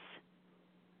this.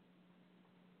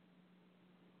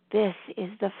 This is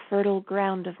the fertile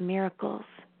ground of miracles.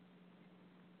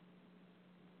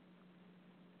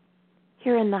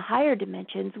 Here in the higher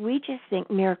dimensions, we just think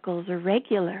miracles are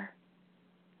regular.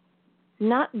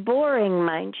 Not boring,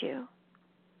 mind you,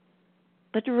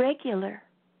 but regular.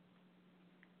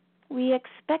 We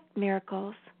expect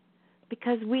miracles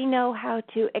because we know how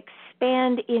to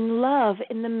expand in love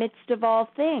in the midst of all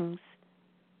things.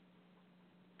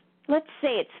 Let's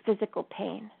say it's physical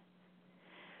pain.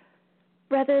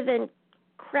 Rather than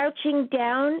crouching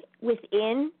down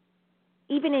within,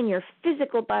 even in your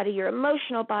physical body, your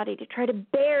emotional body, to try to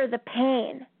bear the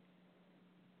pain.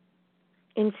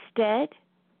 Instead,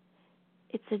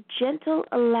 it's a gentle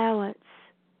allowance,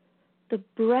 the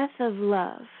breath of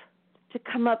love to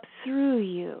come up through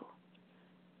you,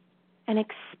 an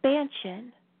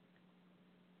expansion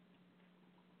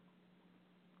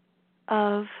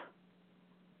of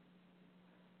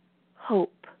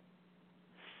hope,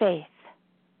 faith,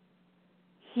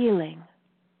 healing,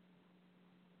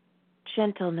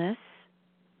 gentleness,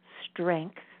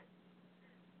 strength,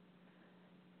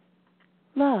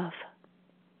 love.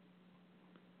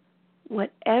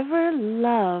 Whatever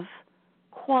love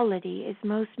quality is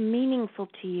most meaningful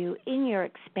to you in your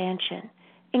expansion,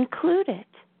 include it.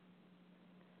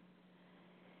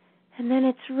 And then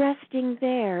it's resting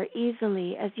there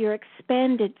easily as your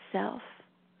expanded self.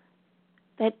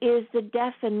 That is the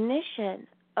definition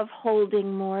of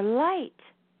holding more light.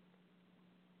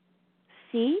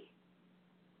 See?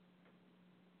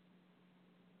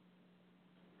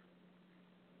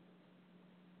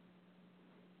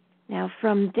 Now,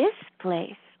 from this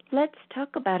place, let's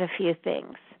talk about a few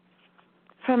things.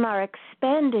 From our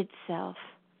expanded self,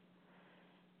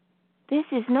 this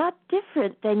is not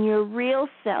different than your real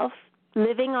self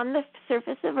living on the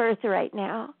surface of Earth right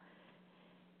now.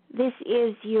 This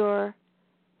is your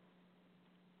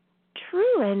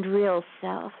true and real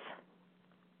self.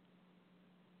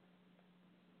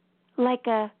 Like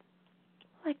a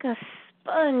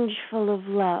sponge full of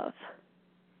love.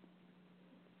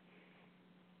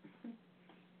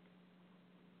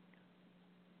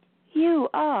 You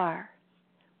are.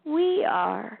 We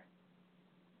are.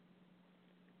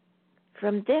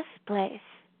 From this place,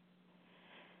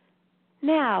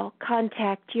 now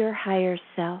contact your higher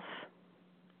self.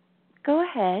 Go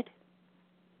ahead.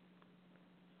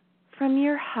 From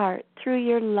your heart, through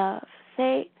your love,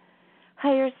 say,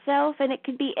 Higher self, and it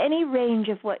could be any range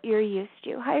of what you're used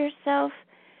to. Higher self,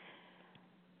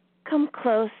 come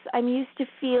close. I'm used to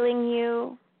feeling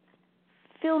you.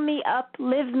 Fill me up,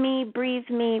 live me, breathe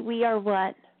me. We are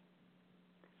one.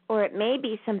 Or it may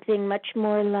be something much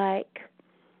more like,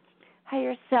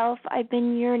 higher self, I've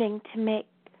been yearning to make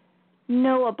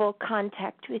knowable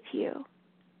contact with you.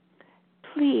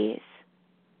 Please,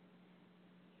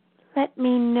 let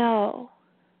me know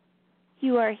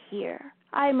you are here.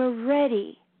 I'm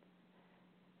ready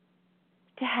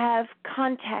to have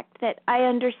contact that I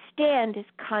understand is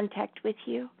contact with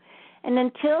you. And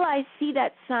until I see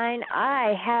that sign,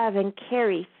 I have and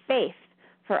carry faith,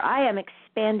 for I am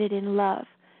expanded in love.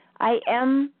 I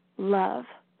am love.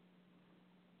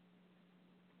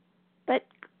 But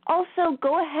also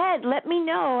go ahead, let me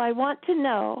know. I want to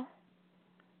know.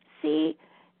 See,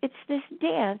 it's this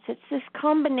dance, it's this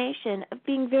combination of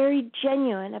being very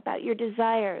genuine about your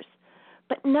desires,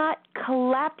 but not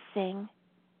collapsing.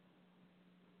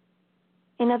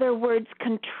 In other words,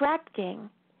 contracting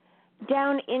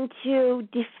down into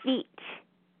defeat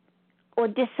or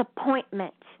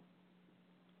disappointment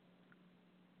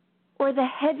or the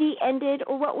heavy-ended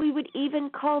or what we would even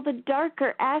call the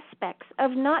darker aspects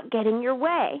of not getting your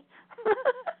way.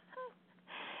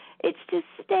 It's to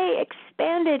stay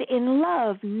expanded in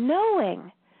love,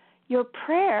 knowing your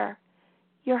prayer,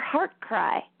 your heart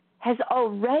cry has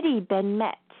already been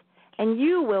met, and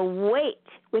you will wait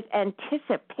with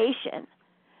anticipation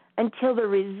until the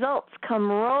results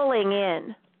come rolling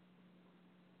in.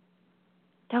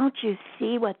 Don't you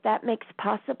see what that makes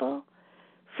possible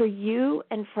for you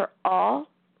and for all?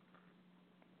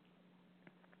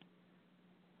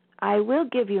 I will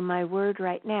give you my word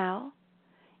right now.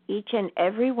 Each and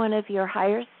every one of your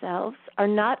higher selves are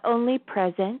not only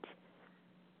present,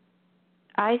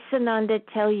 I, Sananda,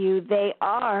 tell you they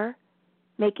are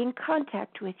making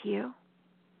contact with you.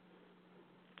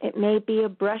 It may be a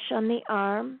brush on the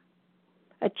arm,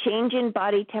 a change in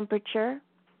body temperature,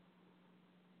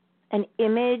 an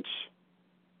image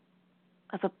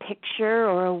of a picture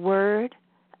or a word,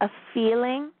 a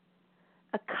feeling,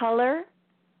 a color.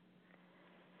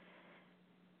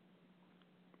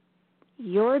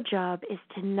 Your job is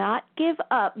to not give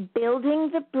up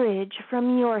building the bridge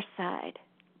from your side.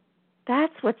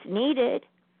 That's what's needed.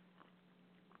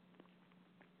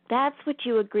 That's what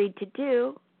you agreed to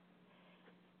do.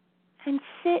 And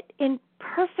sit in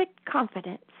perfect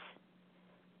confidence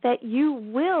that you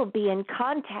will be in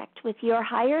contact with your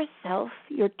higher self,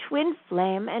 your twin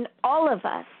flame, and all of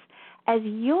us as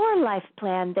your life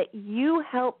plan that you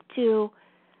help to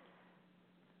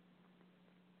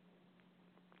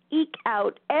eke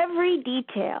out every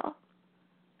detail.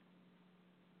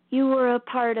 You were a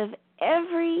part of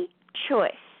every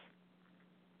choice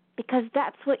because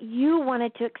that's what you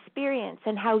wanted to experience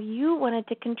and how you wanted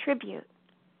to contribute.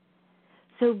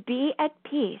 So be at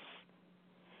peace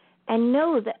and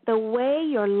know that the way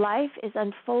your life is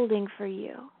unfolding for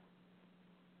you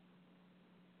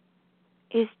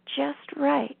is just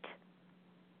right,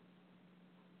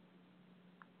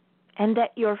 and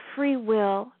that your free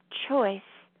will choice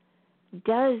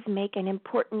does make an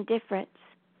important difference.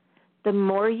 The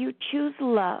more you choose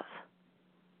love,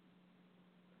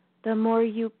 the more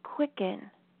you quicken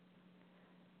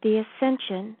the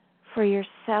ascension for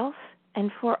yourself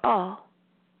and for all.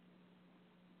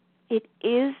 It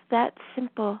is that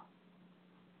simple.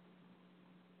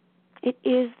 It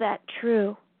is that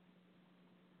true.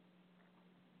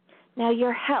 Now,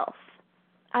 your health.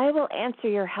 I will answer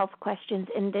your health questions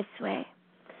in this way.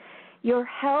 Your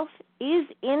health is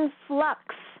in flux.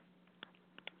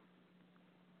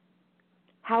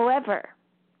 However,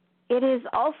 it is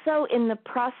also in the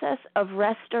process of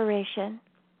restoration.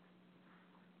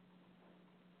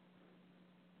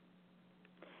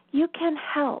 You can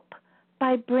help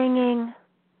by bringing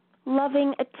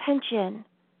loving attention,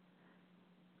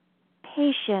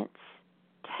 patience,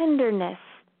 tenderness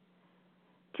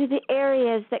to the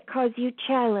areas that cause you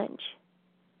challenge.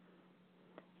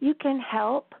 You can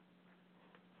help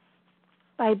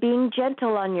by being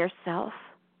gentle on yourself,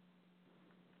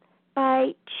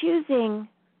 by choosing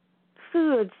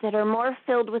foods that are more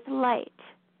filled with light,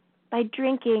 by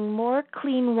drinking more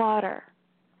clean water,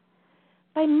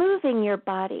 by moving your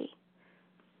body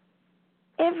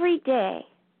every day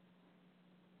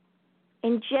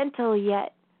in gentle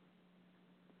yet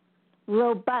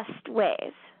robust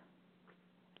ways.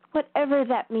 Whatever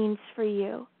that means for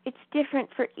you, it's different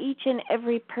for each and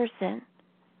every person.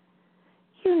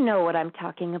 You know what I'm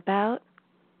talking about.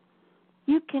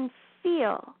 You can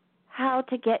feel how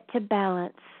to get to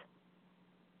balance.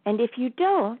 And if you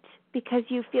don't, because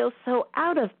you feel so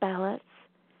out of balance,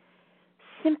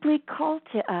 Simply call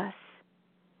to us,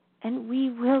 and we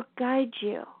will guide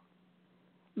you.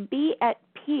 Be at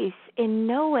peace in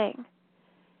knowing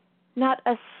not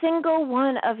a single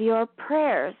one of your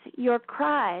prayers, your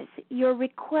cries, your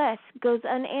requests goes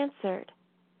unanswered.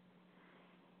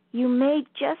 You may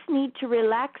just need to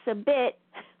relax a bit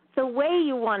the way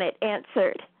you want it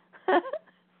answered.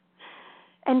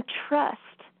 And trust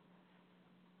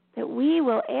that we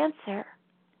will answer,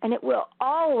 and it will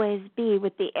always be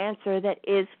with the answer that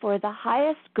is for the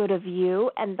highest good of you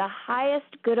and the highest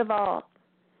good of all.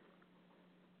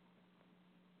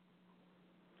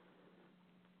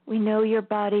 We know your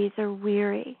bodies are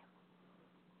weary.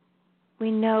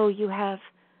 We know you have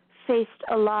faced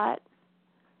a lot,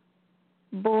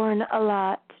 borne a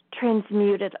lot,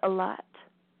 transmuted a lot.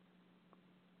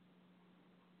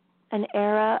 An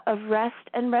era of rest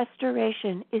and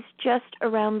restoration is just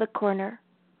around the corner.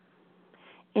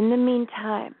 In the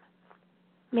meantime,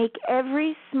 make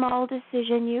every small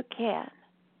decision you can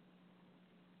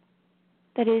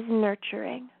that is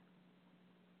nurturing.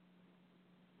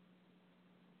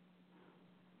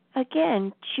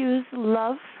 Again, choose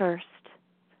love first.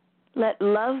 Let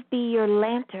love be your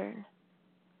lantern,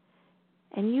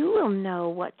 and you will know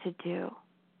what to do.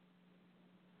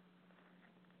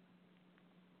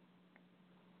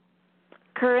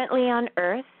 Currently on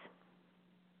Earth.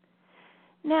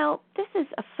 Now, this is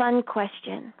a fun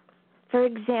question. For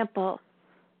example,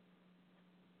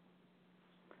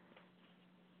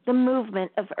 the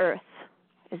movement of Earth.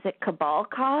 Is it cabal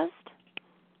caused?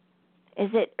 Is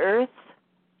it Earth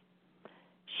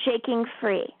shaking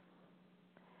free?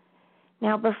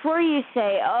 Now, before you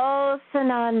say, oh,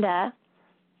 Sananda,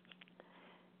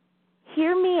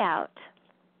 hear me out.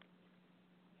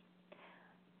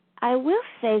 I will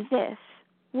say this.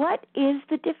 What is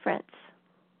the difference?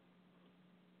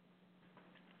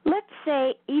 Let's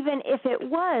say even if it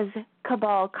was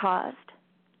cabal caused,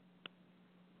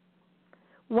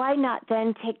 why not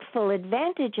then take full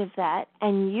advantage of that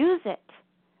and use it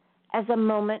as a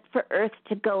moment for Earth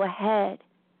to go ahead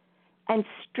and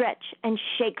stretch and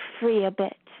shake free a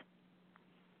bit?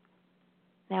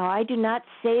 Now, I do not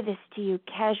say this to you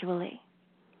casually.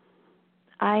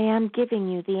 I am giving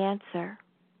you the answer.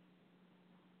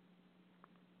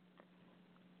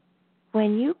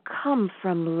 When you come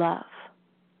from love,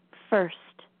 first,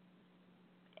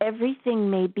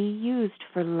 everything may be used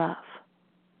for love.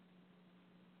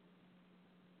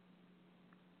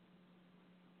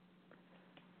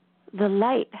 The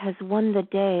light has won the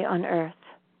day on Earth.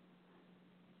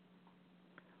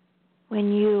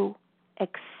 When you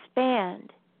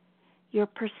expand, your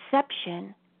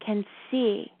perception can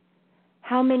see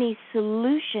how many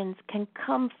solutions can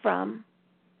come from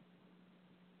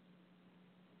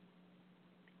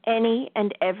any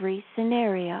and every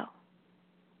scenario.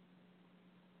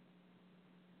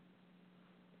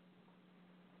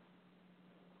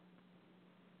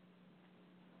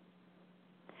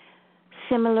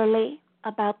 Similarly,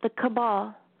 about the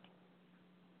cabal.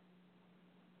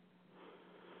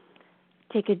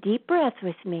 Take a deep breath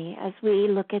with me as we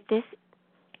look at this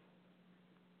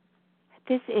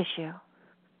issue.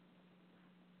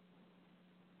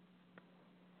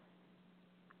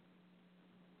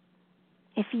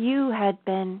 If you had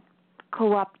been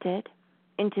co-opted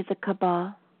into the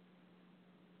cabal,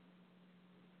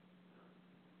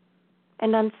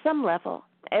 and on some level,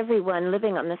 everyone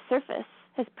living on the surface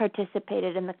has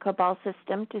participated in the cabal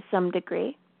system to some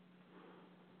degree,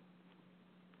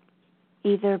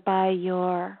 either by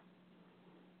your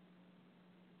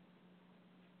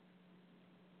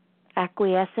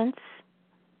acquiescence,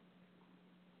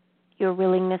 your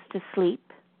willingness to sleep,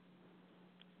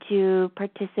 to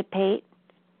participate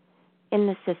in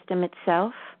the system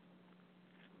itself.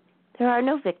 There are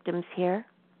no victims here.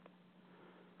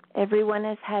 Everyone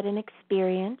has had an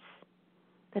experience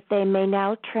that they may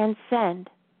now transcend.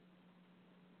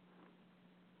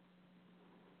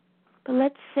 But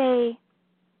let's say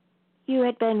you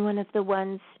had been one of the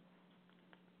ones,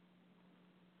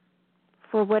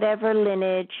 for whatever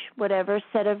lineage, whatever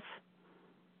set of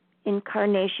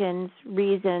incarnations,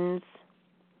 reasons,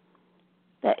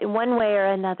 that in one way or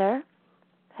another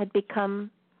had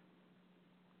become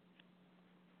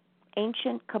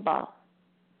ancient cabal.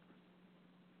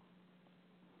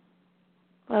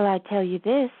 Well, I tell you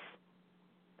this,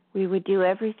 we would do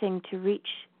everything to reach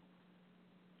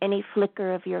any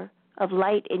flicker of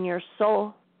light in your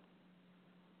soul.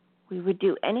 We would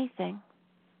do anything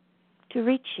to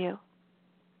reach you.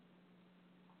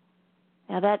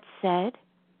 Now that said,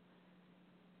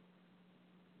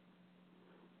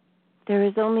 there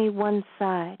is only one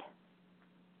side,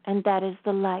 and that is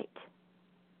the light.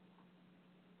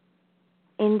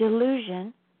 In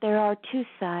delusion, there are two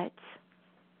sides,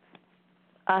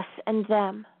 us and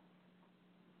them.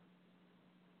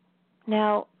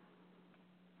 Now,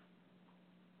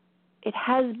 it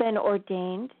has been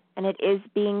ordained, and it is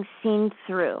being seen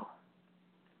through,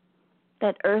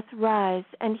 that earth rise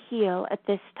and heal at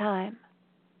this time.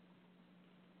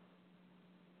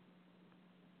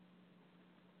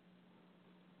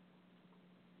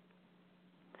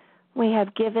 We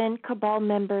have given Cabal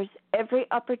members every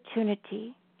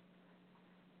opportunity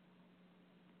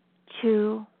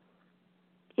to,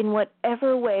 in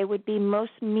whatever way would be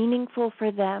most meaningful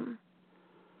for them,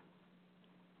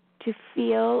 to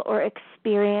feel or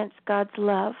experience God's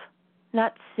love,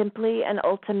 not simply an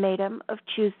ultimatum of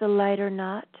choose the light or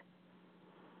not,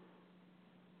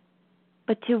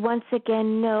 but to once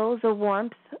again know the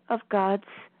warmth of God's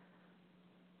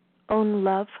own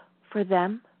love for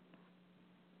them.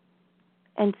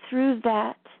 And through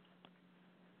that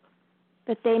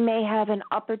they may have an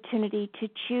opportunity to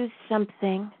choose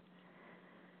something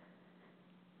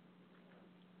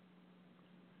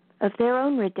of their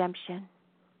own redemption,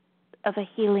 of a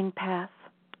healing path.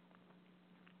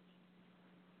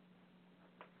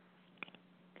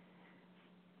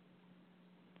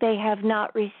 They have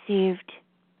not received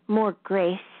more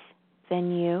grace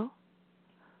than you,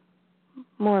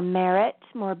 more merit,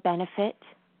 more benefit.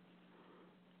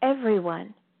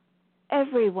 Everyone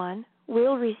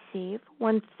will receive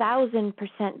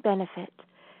 1,000% benefit,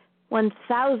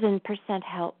 1,000%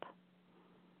 help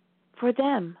for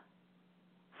them,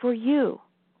 for you,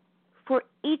 for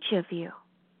each of you.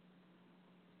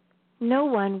 No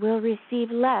one will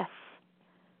receive less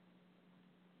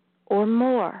or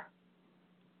more.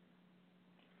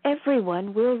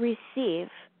 Everyone will receive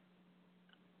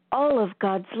all of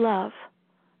God's love,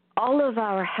 all of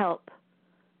our help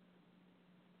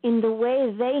in the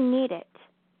way they need it.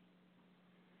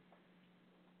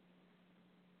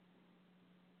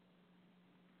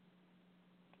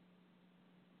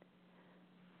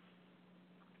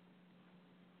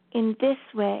 In this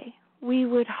way, we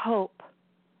would hope,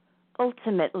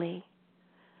 ultimately,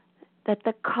 that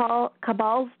the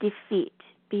Cabal's defeat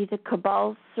be the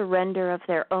Cabal's surrender of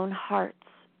their own hearts.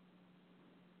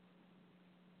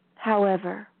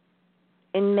 However,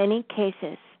 in many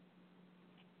cases,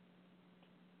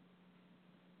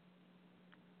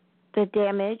 the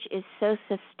damage is so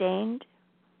sustained,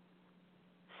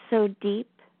 so deep,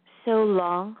 so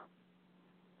long,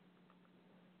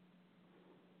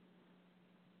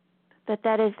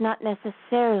 that is not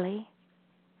necessarily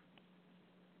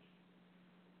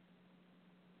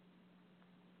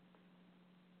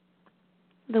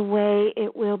the way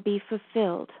it will be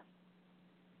fulfilled.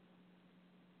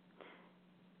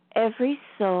 Every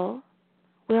soul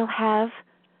will have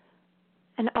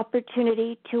an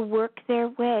opportunity to work their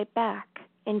way back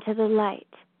into the light.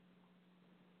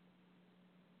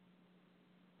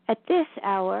 At this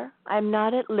hour, I'm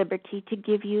not at liberty to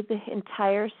give you the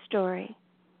entire story,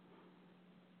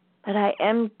 but I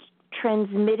am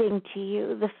transmitting to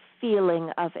you the feeling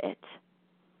of it.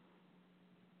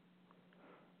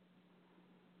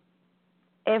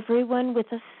 Everyone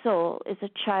with a soul is a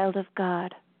child of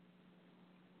God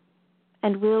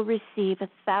and will receive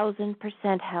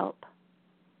 1,000% help.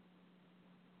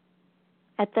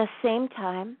 At the same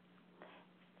time,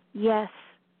 yes,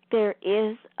 there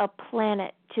is a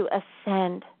planet to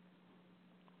ascend,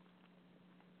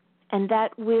 and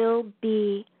that will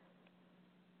be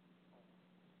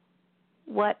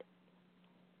what,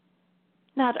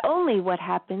 not only what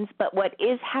happens, but what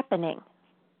is happening.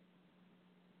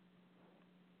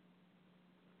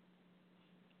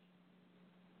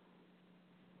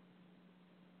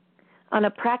 On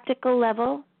a practical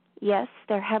level, yes,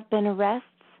 there have been arrests.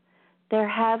 There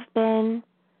has been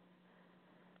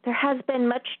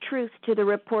much truth to the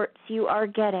reports you are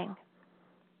getting.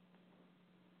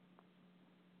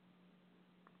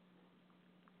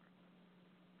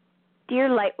 Dear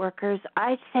lightworkers,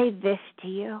 I say this to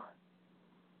you.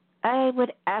 I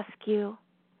would ask you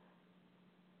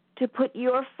to put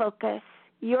your focus,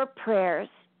 your prayers,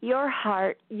 your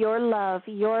heart, your love,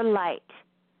 your light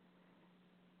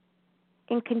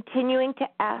in continuing to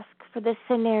ask for the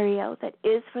scenario that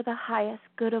is for the highest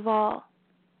good of all.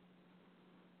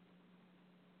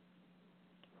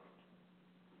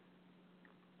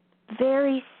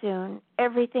 Very soon,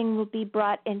 everything will be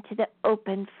brought into the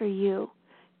open for you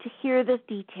to hear the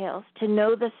details, to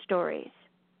know the stories.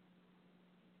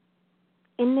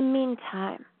 In the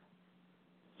meantime,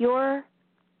 your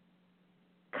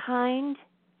kind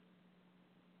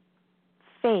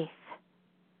faith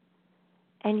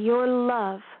and your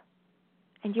love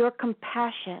and your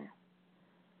compassion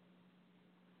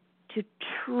to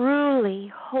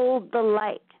truly hold the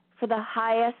light for the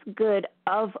highest good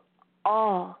of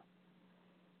all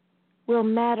will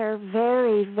matter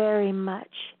very, very much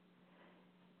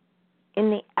in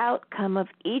the outcome of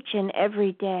each and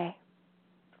every day.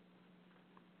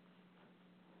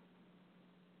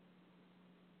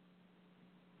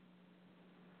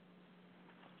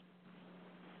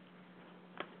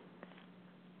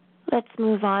 Let's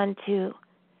move on to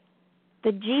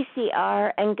the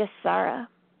GCR and GESARA.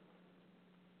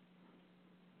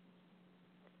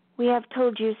 We have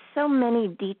told you so many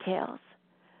details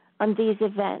on these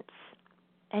events,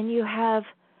 and you have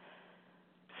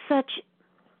such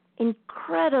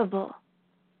incredible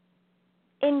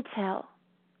intel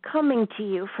coming to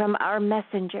you from our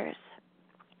messengers.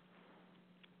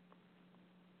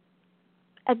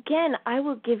 Again, I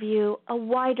will give you a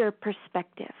wider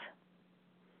perspective.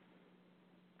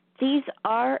 These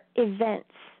are events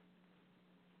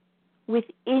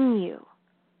within you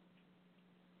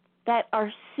that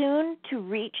are soon to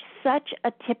reach such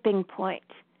a tipping point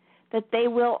that they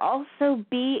will also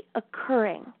be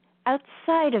occurring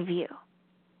outside of you.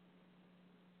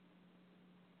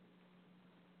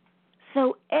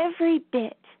 So every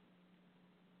bit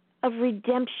of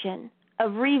redemption,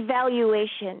 of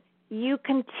revaluation you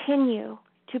continue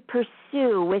to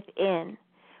pursue within,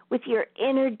 with your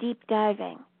inner deep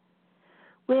diving,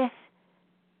 with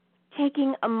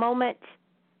taking a moment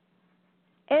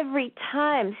every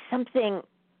time something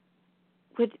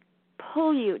would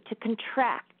pull you to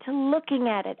contract, to looking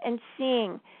at it and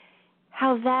seeing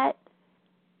how that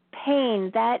pain,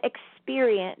 that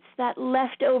experience, that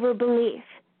leftover belief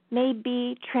may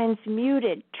be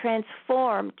transmuted,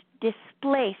 transformed,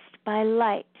 displaced by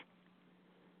light.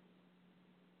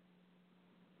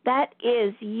 That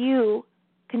is you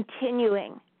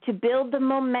continuing to build the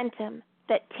momentum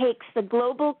that takes the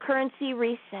global currency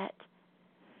reset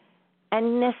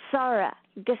and GESARA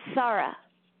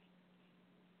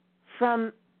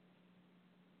from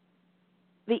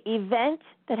the event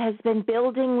that has been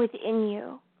building within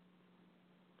you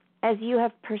as you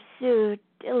have pursued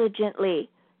diligently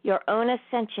your own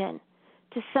ascension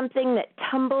to something that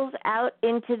tumbles out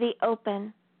into the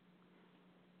open.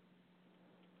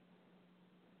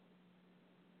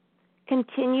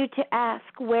 Continue to ask,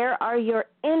 where are your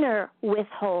inner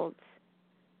withholds?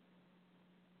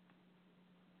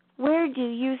 Where do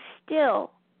you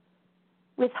still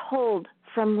withhold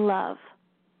from love?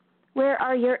 Where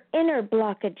are your inner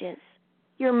blockages,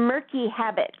 your murky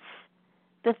habits,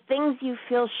 the things you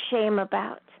feel shame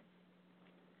about?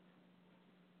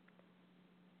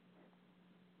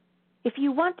 If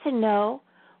you want to know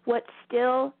what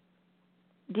still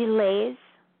delays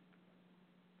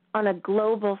on a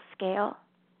global scale,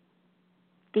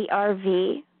 the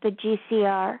RV, the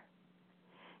GCR,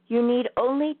 you need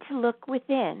only to look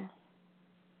within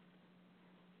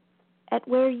at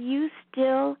where you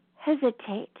still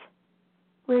hesitate,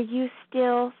 where you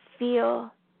still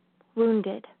feel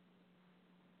wounded.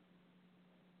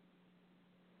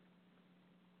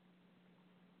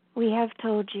 We have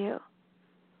told you,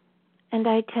 and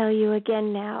I tell you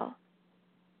again now,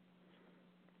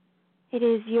 it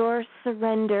is your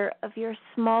surrender of your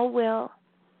small will,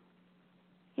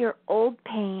 your old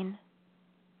pain,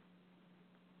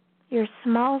 your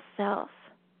small self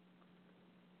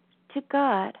to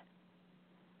God,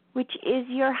 which is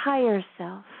your higher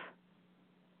self,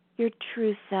 your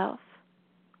true self,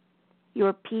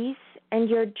 your peace and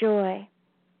your joy.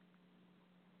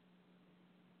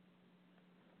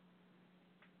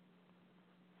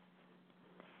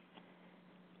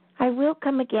 I will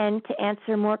come again to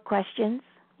answer more questions.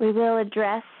 We will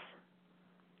address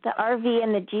the RV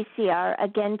and the GCR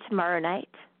again tomorrow night.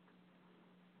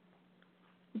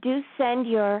 Do send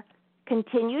your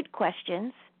continued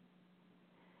questions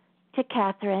to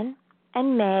Kathryn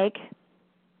and Meg.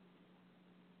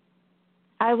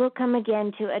 I will come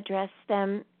again to address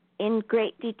them in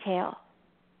great detail.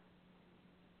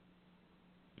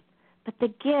 But the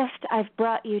gift I've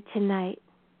brought you tonight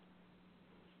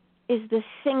is the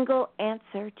single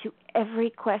answer to every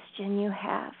question you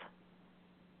have.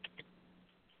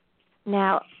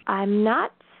 Now, I'm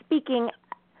not speaking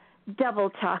double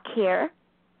talk here.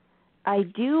 I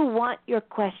do want your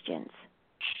questions.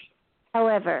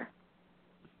 However,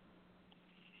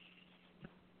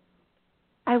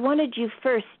 I wanted you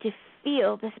first to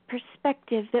feel this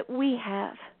perspective that we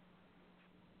have.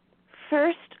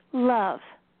 First, love,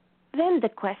 then the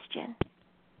question.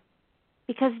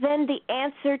 Because then the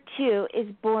answer, too, is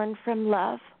born from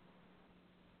love.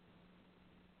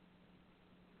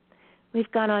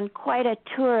 We've gone on quite a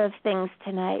tour of things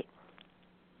tonight.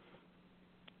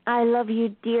 I love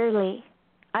you dearly.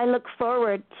 I look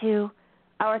forward to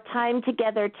our time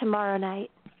together tomorrow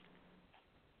night.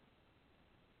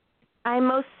 I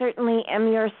most certainly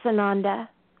am your Sananda.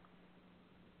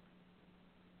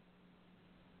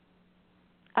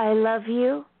 I love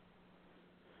you,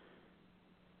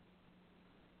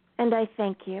 and I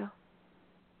thank you.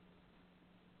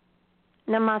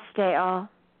 Namaste, all.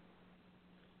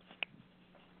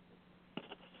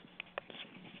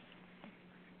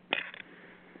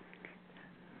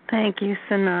 Thank you,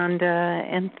 Sananda,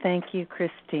 and thank you,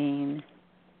 Christine.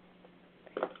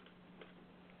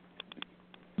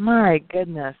 My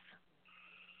goodness.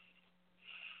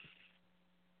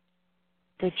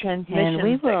 The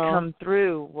transmissions that come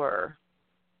through were...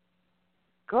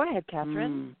 Go ahead,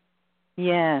 Kathryn.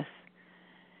 Yes.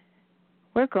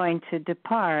 We're going to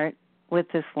depart with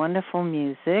this wonderful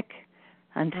music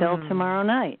until tomorrow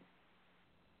night.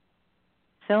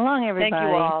 So long, everybody.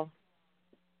 Thank you all.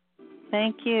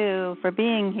 Thank you for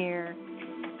being here.